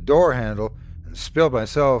 grabbed for the door handle, and spilled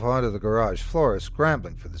myself onto the garage floor,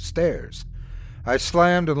 scrambling for the stairs. I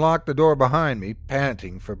slammed and locked the door behind me,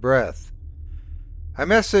 panting for breath. I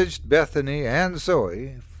messaged Bethany and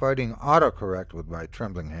Zoe, fighting autocorrect with my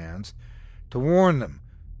trembling hands, to warn them,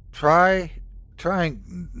 trying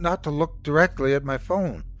not to look directly at my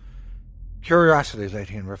phone. Curiosity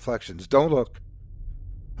lady in reflections, don't look.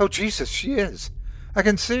 Oh, Jesus, she is. I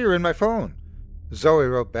can see her in my phone. Zoe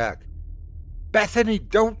wrote back. Bethany,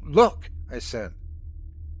 don't look, I said.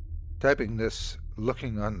 Typing this,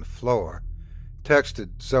 looking on the floor,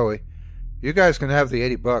 texted Zoe, You guys can have the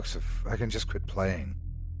 $80 if I can just quit playing.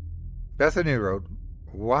 Bethany wrote,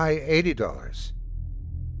 Why $80?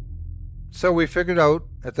 So we figured out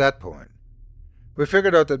at that point. We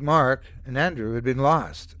figured out that Mark and Andrew had been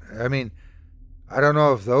lost. I mean, I don't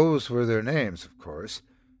know if those were their names, of course,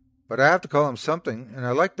 but I have to call them something, and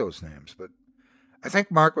I like those names. But I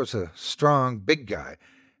think Mark was a strong, big guy,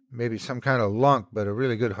 maybe some kind of lunk, but a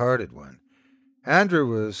really good-hearted one. Andrew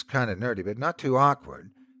was kind of nerdy, but not too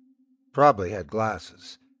awkward. Probably had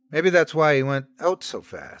glasses. Maybe that's why he went out so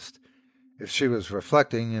fast. If she was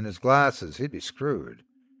reflecting in his glasses, he'd be screwed.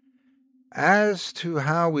 As to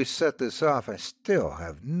how we set this off, I still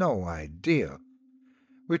have no idea.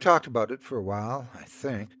 We talked about it for a while, I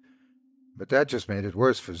think, but that just made it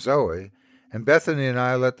worse for Zoe, and Bethany and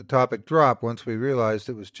I let the topic drop once we realized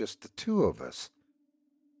it was just the 2 of us.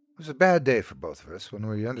 It was a bad day for both of us when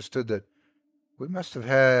we understood that we must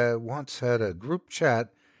have once had a group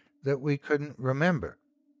chat that we couldn't remember.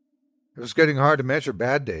 It was getting hard to measure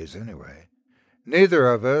bad days anyway. Neither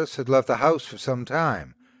of us had left the house for some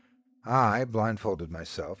time. I blindfolded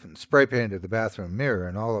myself and spray-painted the bathroom mirror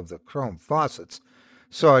and all of the chrome faucets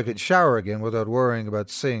so I could shower again without worrying about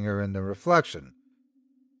seeing her in the reflection.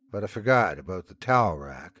 But I forgot about the towel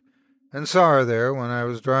rack and saw her there when I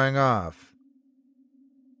was drying off.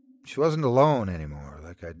 She wasn't alone anymore,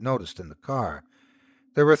 like I'd noticed in the car.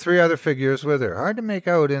 There were 3 other figures with her, hard to make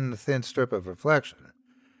out in the thin strip of reflection.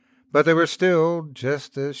 But they were still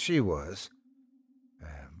just as she was.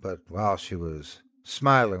 But while she was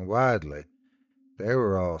smiling widely, they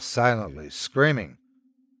were all silently screaming.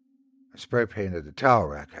 I spray-painted the towel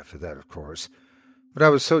rack after that, of course. But I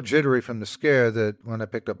was so jittery from the scare that when I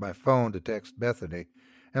picked up my phone to text Bethany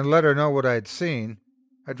and let her know what I had seen,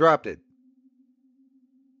 I dropped it.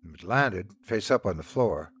 It landed face up on the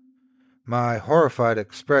floor. My horrified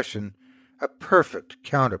expression a perfect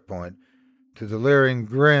counterpoint to the leering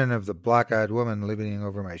grin of the black-eyed woman leaning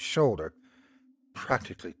over my shoulder,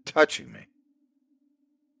 practically touching me.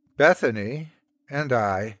 Bethany and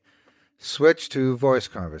I switched to voice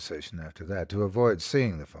conversation after that to avoid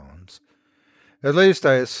seeing the phones. At least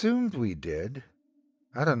I assumed we did.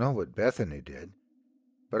 I don't know what Bethany did,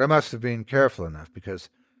 but I must have been careful enough because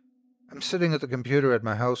I'm sitting at the computer at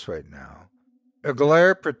my house right now. A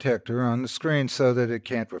glare protector on the screen so that it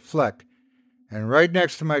can't reflect, and right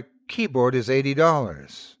next to my keyboard is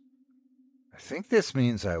 $80. I think this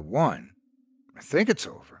means I won. I think it's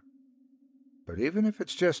over. But even if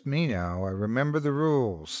it's just me now, I remember the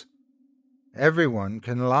rules. Everyone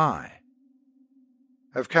can lie.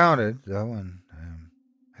 I've counted, though, and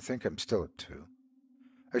I think I'm still at 2.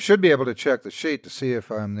 I should be able to check the sheet to see if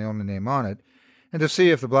I'm the only name on it, and to see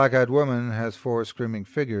if the black-eyed woman has 4 screaming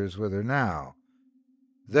figures with her now.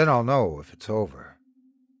 Then I'll know if it's over.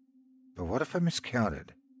 But what if I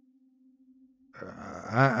miscounted?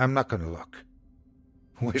 I'm not going to look.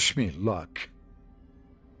 Wish me luck.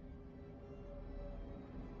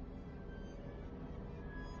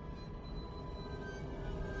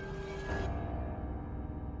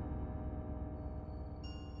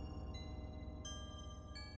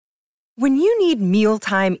 When you need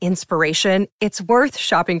mealtime inspiration, it's worth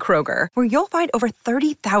shopping Kroger, where you'll find over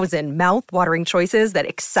 30,000 mouth-watering choices that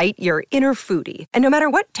excite your inner foodie. And no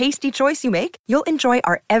matter what tasty choice you make, you'll enjoy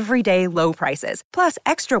our everyday low prices, plus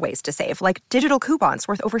extra ways to save, like digital coupons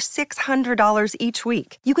worth over $600 each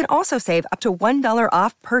week. You can also save up to $1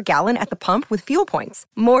 off per gallon at the pump with fuel points.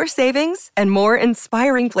 More savings and more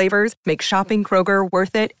inspiring flavors make shopping Kroger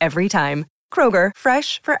worth it every time. Kroger,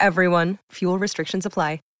 fresh for everyone. Fuel restrictions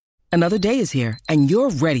apply. Another day is here, and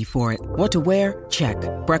you're ready for it. What to wear? Check.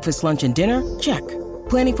 Breakfast, lunch, and dinner? Check.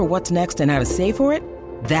 Planning for what's next and how to save for it?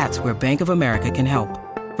 That's where Bank of America can help.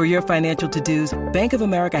 For your financial to-dos, Bank of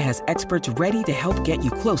America has experts ready to help get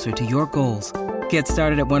you closer to your goals. Get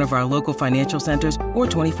started at one of our local financial centers or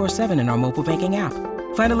 24/7 in our mobile banking app.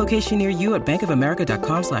 Find a location near you at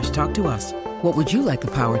bankofamerica.com/talktous. What would you like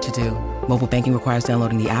the power to do? Mobile banking requires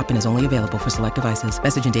downloading the app and is only available for select devices.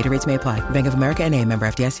 Message and data rates may apply. Bank of America N.A., member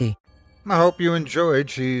FDIC. I hope you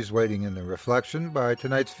enjoyed She's Waiting in the Reflection by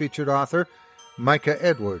tonight's featured author, Micah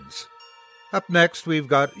Edwards. Up next, we've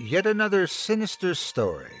got yet another sinister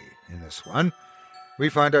story. In this one, we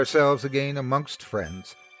find ourselves again amongst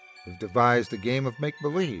friends who've devised a game of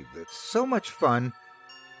make-believe that's so much fun,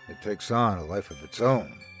 it takes on a life of its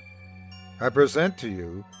own. I present to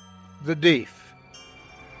you The Deef.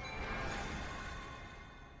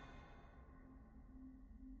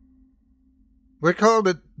 We called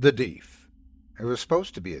it The Deef. It was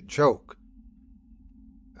supposed to be a joke.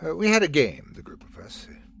 We had a game, the group of us.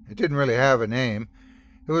 It didn't really have a name.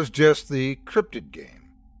 It was just the cryptid game.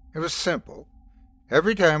 It was simple.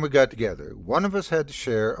 Every time we got together, one of us had to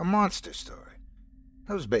share a monster story.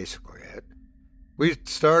 That was basically it. We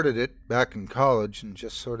started it back in college and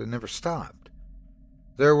just sort of never stopped.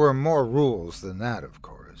 There were more rules than that, of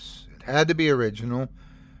course. It had to be original.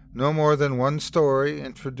 No more than one story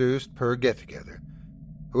introduced per get-together.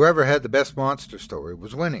 Whoever had the best monster story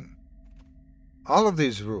was winning. All of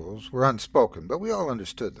these rules were unspoken, but we all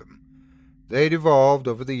understood them. They'd evolved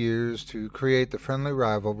over the years to create the friendly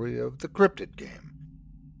rivalry of the cryptid game.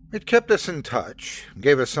 It kept us in touch,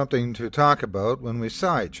 gave us something to talk about when we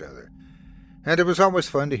saw each other, and it was always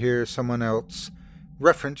fun to hear someone else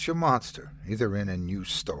reference your monster, either in a new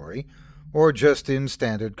story or just in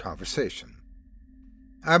standard conversation.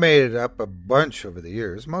 I made it up a bunch over the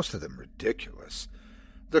years, most of them ridiculous.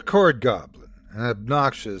 The Cord Goblin, an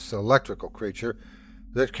obnoxious electrical creature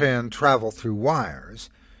that can travel through wires,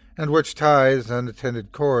 and which ties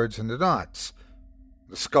unattended cords into knots.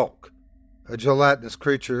 The Skulk, a gelatinous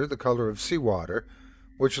creature the color of seawater,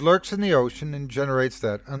 which lurks in the ocean and generates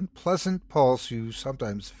that unpleasant pulse you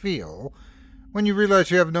sometimes feel when you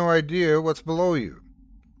realize you have no idea what's below you.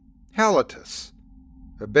 Halitus,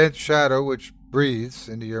 a bent shadow which breathes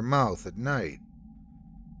into your mouth at night.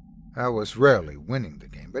 I was rarely winning the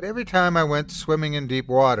game, but every time I went swimming in deep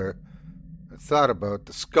water, I thought about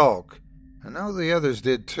the Skulk, and now the others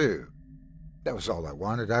did too. That was all I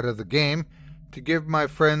wanted out of the game, to give my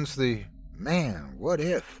friends the man, what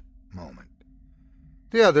if moment.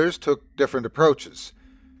 The others took different approaches.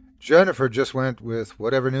 Jennifer just went with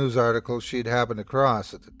whatever news article she'd happened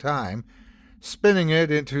across at the time, spinning it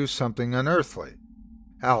into something unearthly.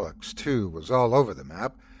 Alex, too, was all over the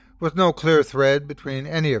map, with no clear thread between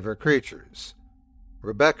any of her creatures.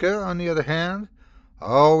 Rebecca, on the other hand,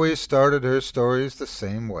 always started her stories the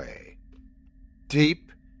same way.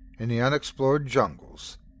 Deep in the unexplored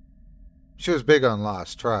jungles. She was big on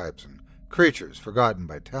lost tribes and creatures forgotten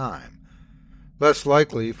by time, less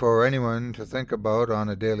likely for anyone to think about on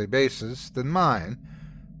a daily basis than mine,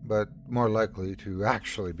 but more likely to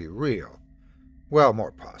actually be real. Well,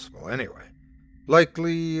 more possible, anyway.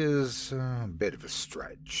 Likely is a bit of a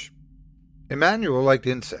stretch. Emmanuel liked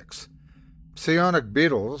insects. Psionic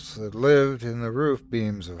beetles that lived in the roof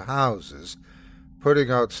beams of houses,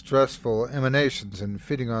 putting out stressful emanations and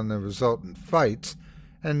feeding on the resultant fights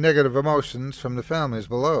and negative emotions from the families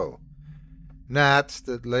below. Gnats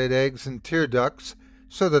that laid eggs in tear ducts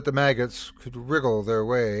so that the maggots could wriggle their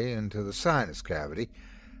way into the sinus cavity,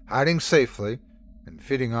 hiding safely and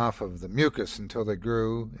feeding off of the mucus until they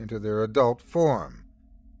grew into their adult form.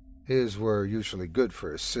 His were usually good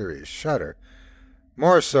for a serious shudder,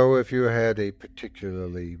 more so if you had a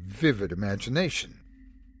particularly vivid imagination.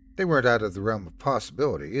 They weren't out of the realm of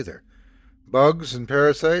possibility either. Bugs and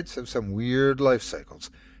parasites have some weird life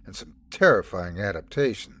cycles and some terrifying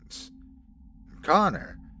adaptations.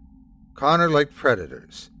 Connor liked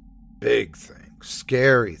predators. Big things,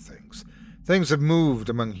 scary things, things that moved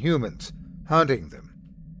among humans, hunting them.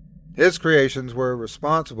 His creations were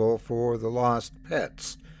responsible for the lost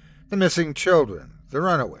pets, the missing children, the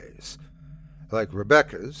runaways. Like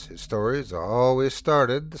Rebecca's, his stories always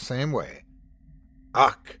started the same way.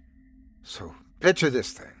 Ach, so picture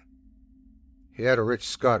this thing. He had a rich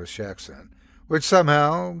Scottish accent, which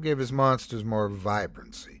somehow gave his monsters more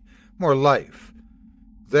vibrancy, more life.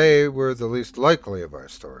 They were the least likely of our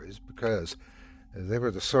stories, because they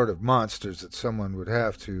were the sort of monsters that someone would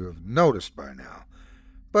have to have noticed by now.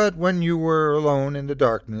 But when you were alone in the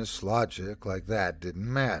darkness, logic like that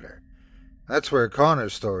didn't matter. That's where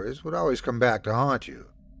Connor's stories would always come back to haunt you.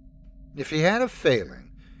 If he had a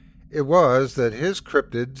failing, it was that his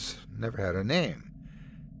cryptids never had a name.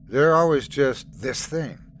 They're always just this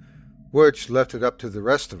thing, which left it up to the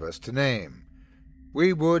rest of us to name.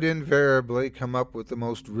 We would invariably come up with the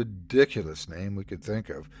most ridiculous name we could think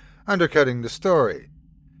of, undercutting the story.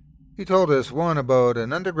 He told us one about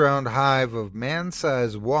an underground hive of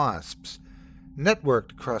man-sized wasps,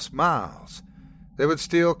 networked across miles. They would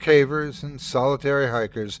steal cavers and solitary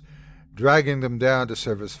hikers, dragging them down to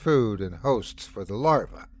serve as food and hosts for the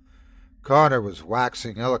larvae. Connor was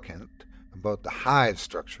waxing eloquent about the hive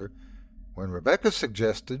structure when Rebecca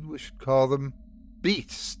suggested we should call them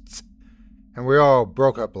beasts, and we all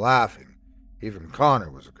broke up laughing. Even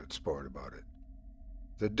Connor was a good sport about it.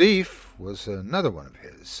 The Deef was another one of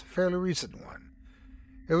his, a fairly recent one.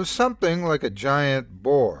 It was something like a giant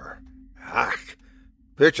boar. Ach,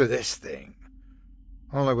 picture this thing.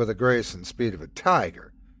 Only with the grace and speed of a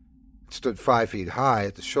tiger. It stood 5 feet high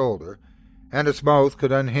at the shoulder, and its mouth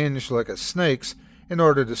could unhinge like a snake's in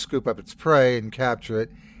order to scoop up its prey and capture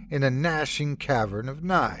it in a gnashing cavern of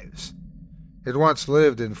knives. It once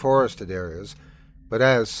lived in forested areas, but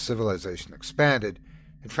as civilization expanded,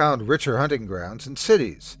 it found richer hunting grounds in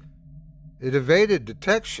cities. It evaded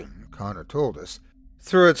detection, Connor told us,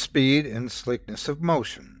 through its speed and sleekness of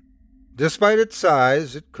motion. Despite its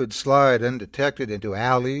size, it could slide undetected into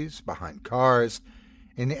alleys, behind cars,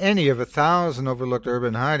 in any of 1,000 overlooked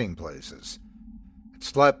urban hiding places. It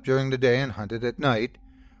slept during the day and hunted at night,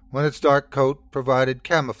 when its dark coat provided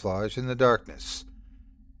camouflage in the darkness.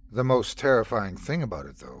 The most terrifying thing about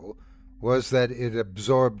it, though, was that it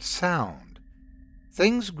absorbed sound.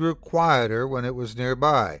 Things grew quieter when it was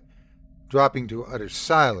nearby, dropping to utter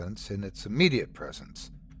silence in its immediate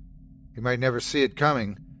presence. You might never see it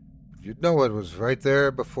coming, but you'd know it was right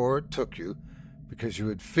there before it took you, because you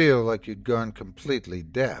would feel like you'd gone completely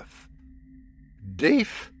deaf.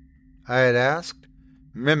 "Deef?" I had asked,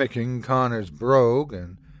 mimicking Connor's brogue,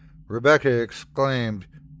 and Rebecca exclaimed,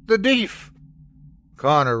 "The Deef!"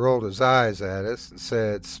 Connor rolled his eyes at us and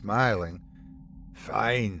said, smiling,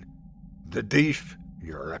 "Fine. The Deef,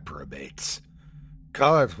 you reprobates.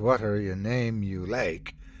 Call it whatever your name you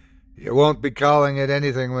like. You won't be calling it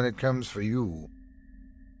anything when it comes for you."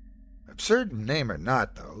 Absurd name or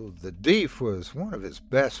not, though, the Deef was one of his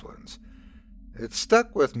best ones. It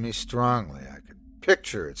stuck with me strongly. I could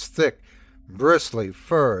picture its thick, bristly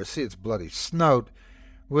fur, see its bloody snout,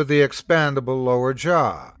 with the expandable lower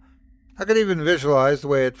jaw. I could even visualize the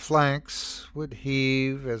way its flanks would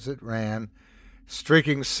heave as it ran,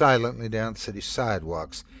 streaking silently down city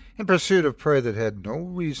sidewalks in pursuit of prey that had no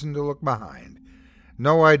reason to look behind,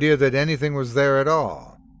 no idea that anything was there at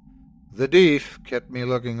all. The Deef kept me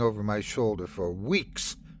looking over my shoulder for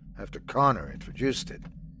weeks after Connor introduced it.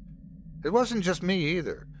 It wasn't just me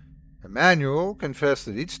either. Emmanuel confessed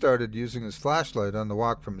that he'd started using his flashlight on the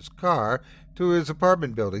walk from his car to his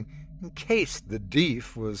apartment building in case the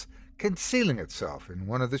thief was concealing itself in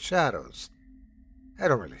one of the shadows. I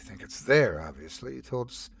don't really think it's there, obviously, he told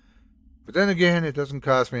us. But then again, it doesn't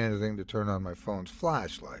cost me anything to turn on my phone's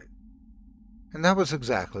flashlight. And that was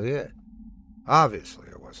exactly it. Obviously,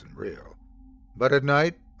 it wasn't real. But at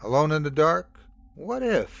night, alone in the dark, what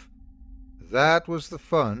if? That was the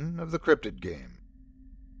fun of the cryptid game.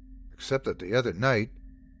 Except that the other night,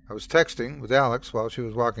 I was texting with Alex while she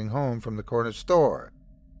was walking home from the corner store.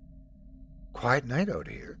 "Quiet night out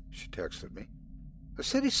here," she texted me. "The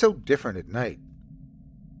city's so different at night."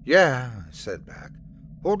 "Yeah," I said back.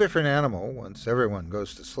 "Whole different animal once everyone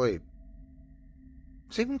goes to sleep."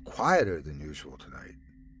 "It's even quieter than usual tonight."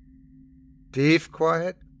 "Deef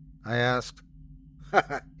quiet?" I asked.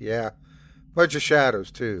 "Yeah. Bunch of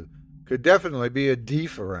shadows, too. Could definitely be a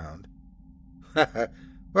deef around."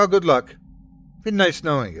 "Well, good luck. Been nice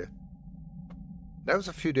knowing you." That was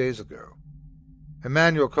a few days ago.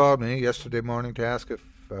 Emmanuel called me yesterday morning to ask if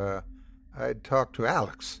I'd talked to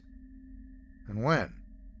Alex. And when.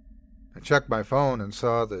 I checked my phone and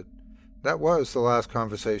saw that was the last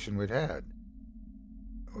conversation we'd had.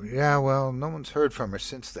 "Yeah, well, no one's heard from her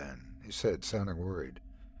since then," he said, sounding worried.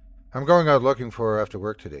 "I'm going out looking for her after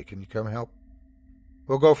work today. Can you come help?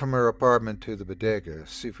 We'll go from her apartment to the bodega,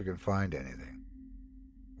 see if we can find anything."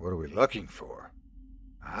 "What are we looking for?"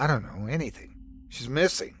 "I don't know, anything. She's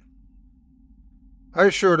missing." I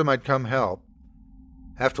assured him I'd come help.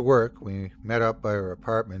 After work, we met up by her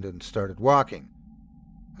apartment and started walking.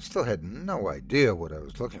 I still had no idea what I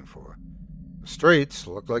was looking for. The streets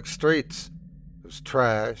looked like streets. There was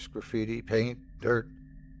trash, graffiti, paint, dirt,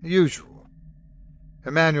 the usual.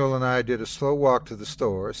 Emmanuel and I did a slow walk to the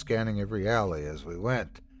store, scanning every alley as we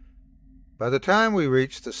went. By the time we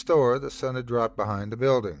reached the store, the sun had dropped behind the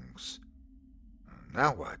buildings.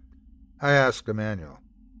 "Now what?" I asked Emmanuel.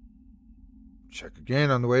 "Check again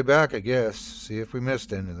on the way back, I guess, see if we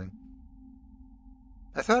missed anything."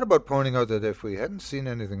 I thought about pointing out that if we hadn't seen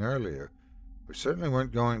anything earlier, we certainly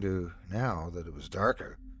weren't going to now that it was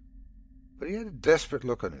darker. But he had a desperate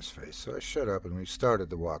look on his face, so I shut up and we started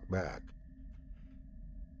the walk back.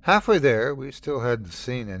 Halfway there, we still hadn't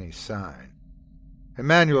seen any sign.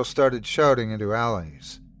 Emmanuel started shouting into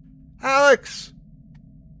alleys. "Alex!"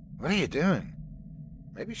 "What are you doing?"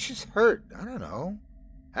 "Maybe she's hurt. I don't know."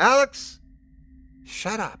 "Alex!"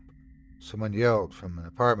 "Shut up!" someone yelled from an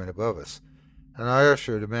apartment above us, and I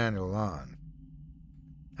ushered Emmanuel on.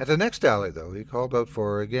 At the next alley, though, he called out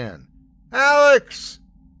for her again. "Alex!"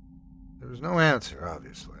 There was no answer,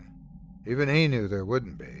 obviously. Even he knew there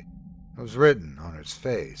wouldn't be. It was written on his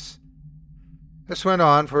face. This went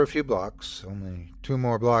on for a few blocks, only 2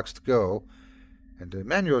 more blocks to go, and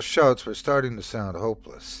Emmanuel's shouts were starting to sound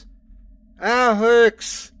hopeless.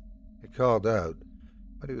 "Alex!" he called out,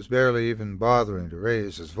 but he was barely even bothering to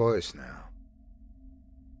raise his voice now.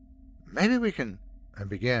 "Maybe we can—" I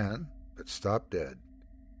began, but stopped dead.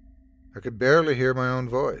 I could barely hear my own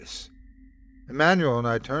voice. Emmanuel and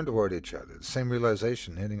I turned toward each other, the same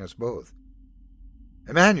realization hitting us both.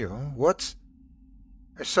 "Emmanuel, what's—"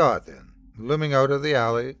 I saw it then, looming out of the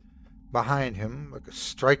alley behind him like a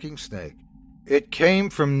striking snake. It came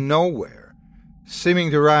from nowhere, seeming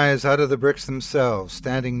to rise out of the bricks themselves,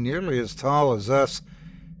 standing nearly as tall as us,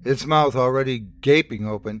 its mouth already gaping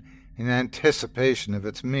open in anticipation of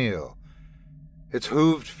its meal. Its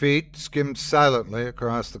hooved feet skimmed silently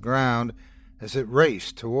across the ground as it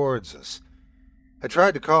raced towards us. I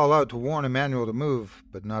tried to call out to warn Emmanuel to move,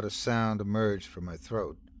 but not a sound emerged from my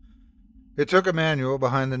throat. It took Emmanuel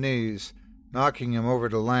behind the knees, knocking him over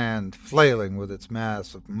to land, flailing with its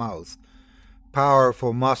massive mouth.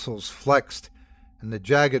 Powerful muscles flexed, and the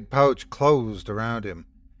jagged pouch closed around him.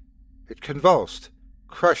 It convulsed,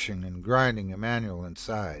 crushing and grinding Emmanuel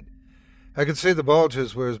inside. I could see the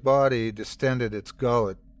bulges where his body distended its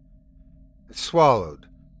gullet. It swallowed.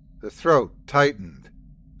 The throat tightened,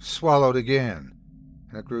 swallowed again,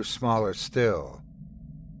 and it grew smaller still.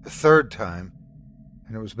 A third time,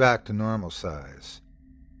 and it was back to normal size.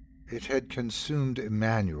 It had consumed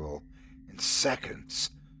Emmanuel in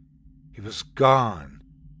seconds. He was gone.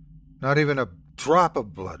 Not even a drop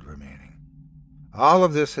of blood remaining. All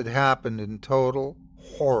of this had happened in total,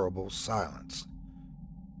 horrible silence.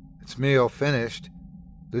 Its meal finished,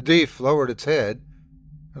 the thief lowered its head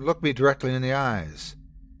and looked me directly in the eyes.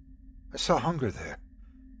 I saw hunger there,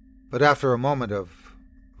 but after a moment of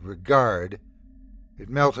regard, it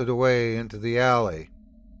melted away into the alley.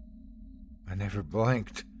 I never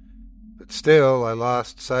blinked, but still I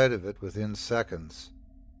lost sight of it within seconds.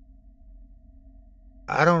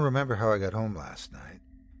 I don't remember how I got home last night.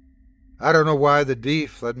 I don't know why the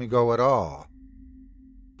deef let me go at all,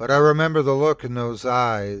 but I remember the look in those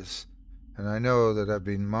eyes, and I know that I've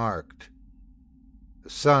been marked.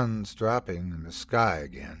 The sun's dropping in the sky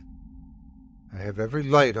again. I have every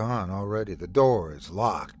light on already. The door is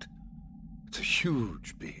locked. It's a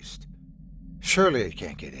huge beast. Surely it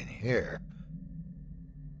can't get in here.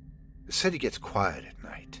 The city gets quiet at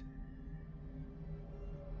night.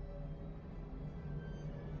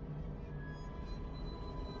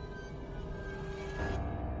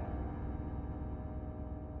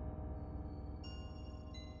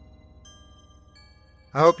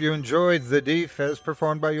 I hope you enjoyed The Deef as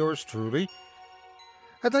performed by yours truly.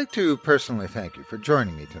 I'd like to personally thank you for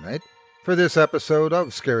joining me tonight for this episode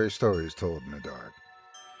of Scary Stories Told in the Dark.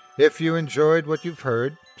 If you enjoyed what you've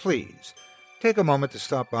heard, please take a moment to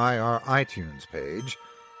stop by our iTunes page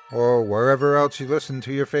or wherever else you listen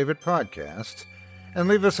to your favorite podcasts and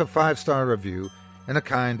leave us a 5-star review and a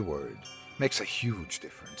kind word. Makes a huge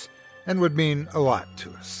difference and would mean a lot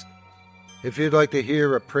to us. If you'd like to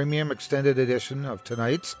hear a premium extended edition of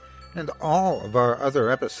tonight's and all of our other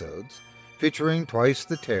episodes featuring Twice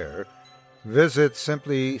the Terror, visit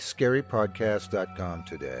simplyscarypodcast.com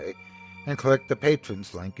today and click the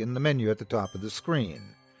Patrons link in the menu at the top of the screen.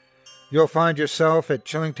 You'll find yourself at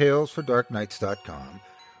chillingtalesfordarknights.com,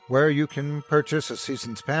 where you can purchase a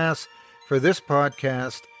season's pass for this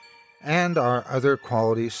podcast and our other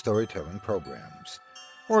quality storytelling programs,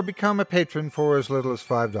 or become a patron for as little as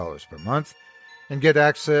 $5 per month and get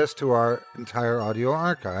access to our entire audio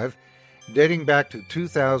archive dating back to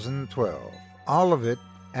 2012, all of it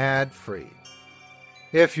ad-free.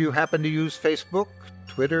 If you happen to use Facebook,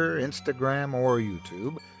 Twitter, Instagram, or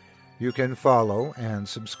YouTube, you can follow and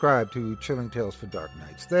subscribe to Chilling Tales for Dark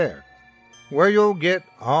Nights there, where you'll get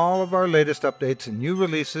all of our latest updates and new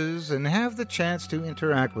releases and have the chance to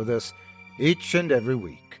interact with us each and every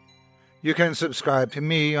week. You can subscribe to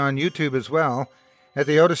me on YouTube as well at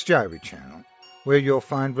the Otis Diary channel, where you'll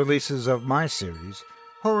find releases of my series,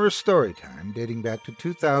 Horror Storytime, dating back to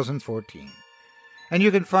 2014. And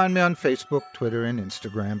you can find me on Facebook, Twitter, and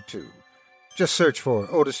Instagram too. Just search for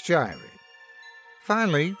Otis Diary.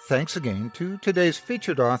 Finally, thanks again to today's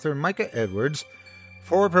featured author, Micah Edwards,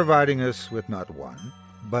 for providing us with not one,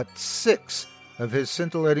 but 6 of his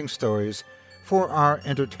scintillating stories for our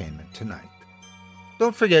entertainment tonight.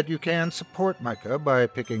 Don't forget you can support Micah by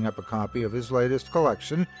picking up a copy of his latest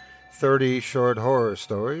collection, 30 Short Horror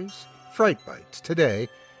Stories, Fright Bites, today,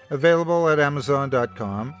 available at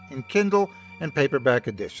Amazon.com in Kindle and paperback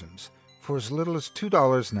editions for as little as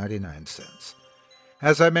 $2.99.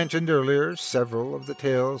 As I mentioned earlier, several of the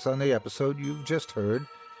tales on the episode you've just heard,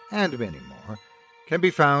 and many more, can be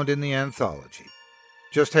found in the anthology.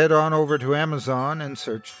 Just head on over to Amazon and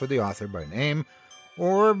search for the author by name,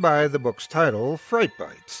 or by the book's title, Fright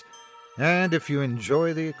Bites. And if you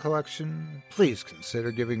enjoy the collection, please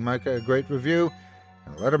consider giving Micah a great review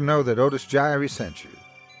and let him know that Otis Diary sent you.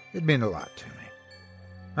 It'd mean a lot to me.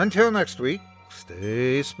 Until next week,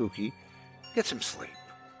 stay spooky, get some sleep,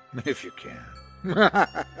 if you can.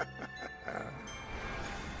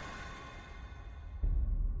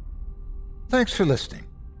 Thanks for listening.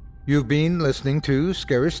 You've been listening to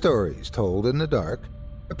Scary Stories Told in the Dark,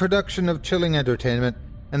 a production of Chilling Entertainment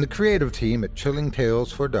and the creative team at Chilling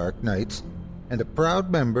Tales for Dark Nights, and a proud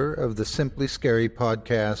member of the Simply Scary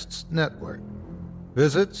Podcasts Network.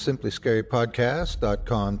 Visit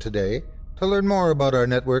simplyscarypodcast.com today to learn more about our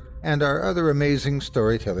network and our other amazing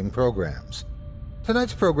storytelling programs.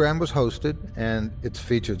 Tonight's program was hosted, and its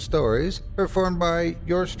featured stories performed by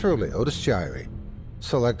yours truly, Otis Diary.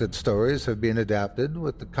 Selected stories have been adapted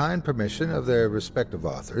with the kind permission of their respective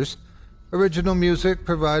authors. Original music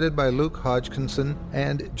provided by Luke Hodgkinson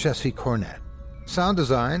and Jesse Cornett. Sound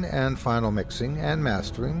design and final mixing and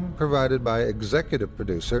mastering provided by executive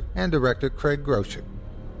producer and director Craig Groshek.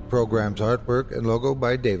 Program's artwork and logo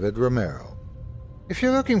by David Romero. If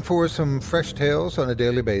you're looking for some fresh tales on a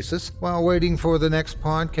daily basis while waiting for the next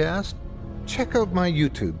podcast, check out my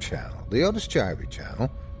YouTube channel, the Otis Diary channel,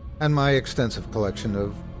 and my extensive collection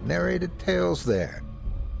of narrated tales there.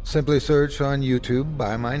 Simply search on YouTube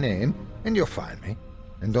by my name, and you'll find me.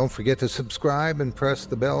 And don't forget to subscribe and press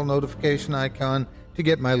the bell notification icon to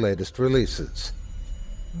get my latest releases.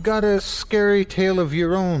 Got a scary tale of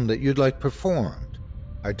your own that you'd like performed?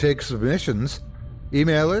 I take submissions.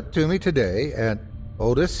 Email it to me today at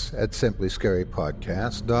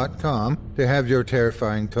otis@simplyscarypodcast.com to have your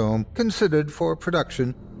terrifying tome considered for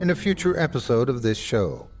production in a future episode of this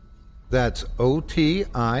show. That's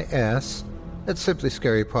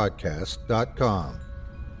otis@simplyscarypodcast.com.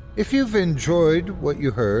 If you've enjoyed what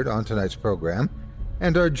you heard on tonight's program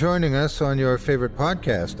and are joining us on your favorite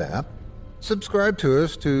podcast app, Subscribe to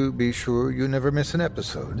us to be sure you never miss an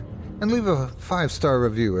episode, and leave a 5-star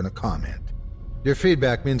review and a comment. Your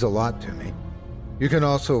feedback means a lot to me. You can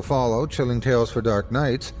also follow Chilling Tales for Dark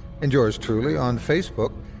Nights and yours truly on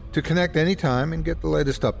Facebook to connect anytime and get the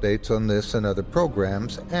latest updates on this and other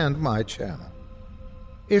programs and my channel.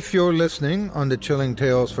 If you're listening on the Chilling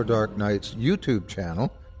Tales for Dark Nights YouTube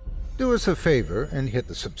channel, do us a favor and hit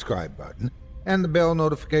the subscribe button and the bell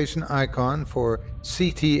notification icon for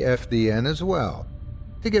CTFDN as well,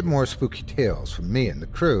 to get more spooky tales from me and the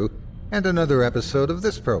crew, and another episode of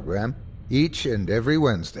this program each and every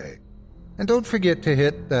Wednesday. And don't forget to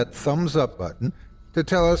hit that thumbs up button to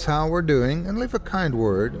tell us how we're doing and leave a kind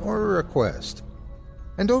word or a request.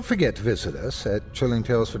 And don't forget to visit us at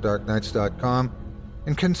chillingtalesfordarknights.com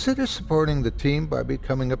and consider supporting the team by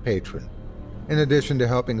becoming a patron. In addition to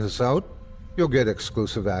helping us out, you'll get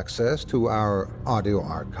exclusive access to our audio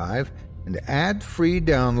archive and ad-free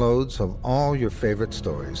downloads of all your favorite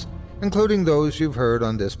stories, including those you've heard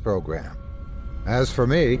on this program. As for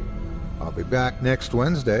me, I'll be back next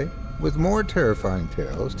Wednesday with more terrifying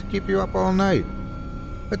tales to keep you up all night.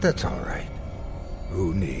 But that's all right.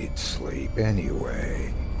 Who needs sleep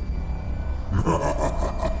anyway?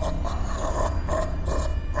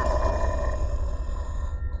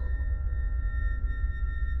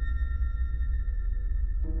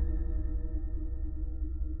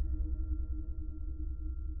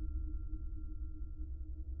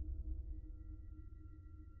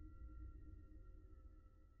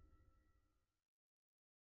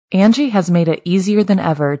 Angie has made it easier than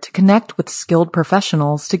ever to connect with skilled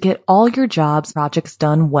professionals to get all your jobs projects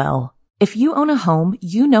done well. If you own a home,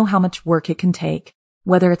 you know how much work it can take,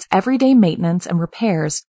 whether it's everyday maintenance and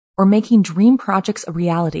repairs or making dream projects a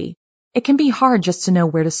reality. It can be hard just to know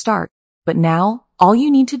where to start, but now all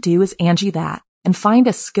you need to do is Angie that and find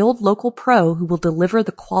a skilled local pro who will deliver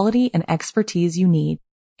the quality and expertise you need.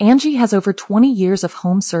 Angie has over 20 years of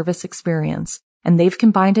home service experience, and they've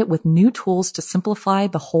combined it with new tools to simplify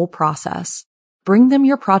the whole process. Bring them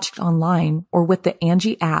your project online or with the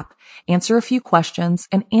Angie app, answer a few questions,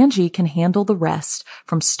 and Angie can handle the rest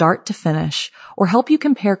from start to finish, or help you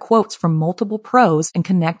compare quotes from multiple pros and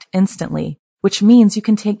connect instantly, which means you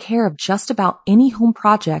can take care of just about any home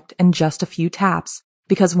project in just a few taps.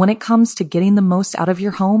 Because when it comes to getting the most out of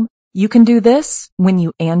your home, you can do this when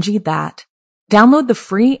you Angie that. Download the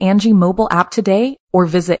free Angie mobile app today or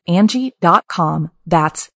visit Angie.com.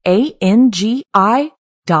 That's ANGI.com.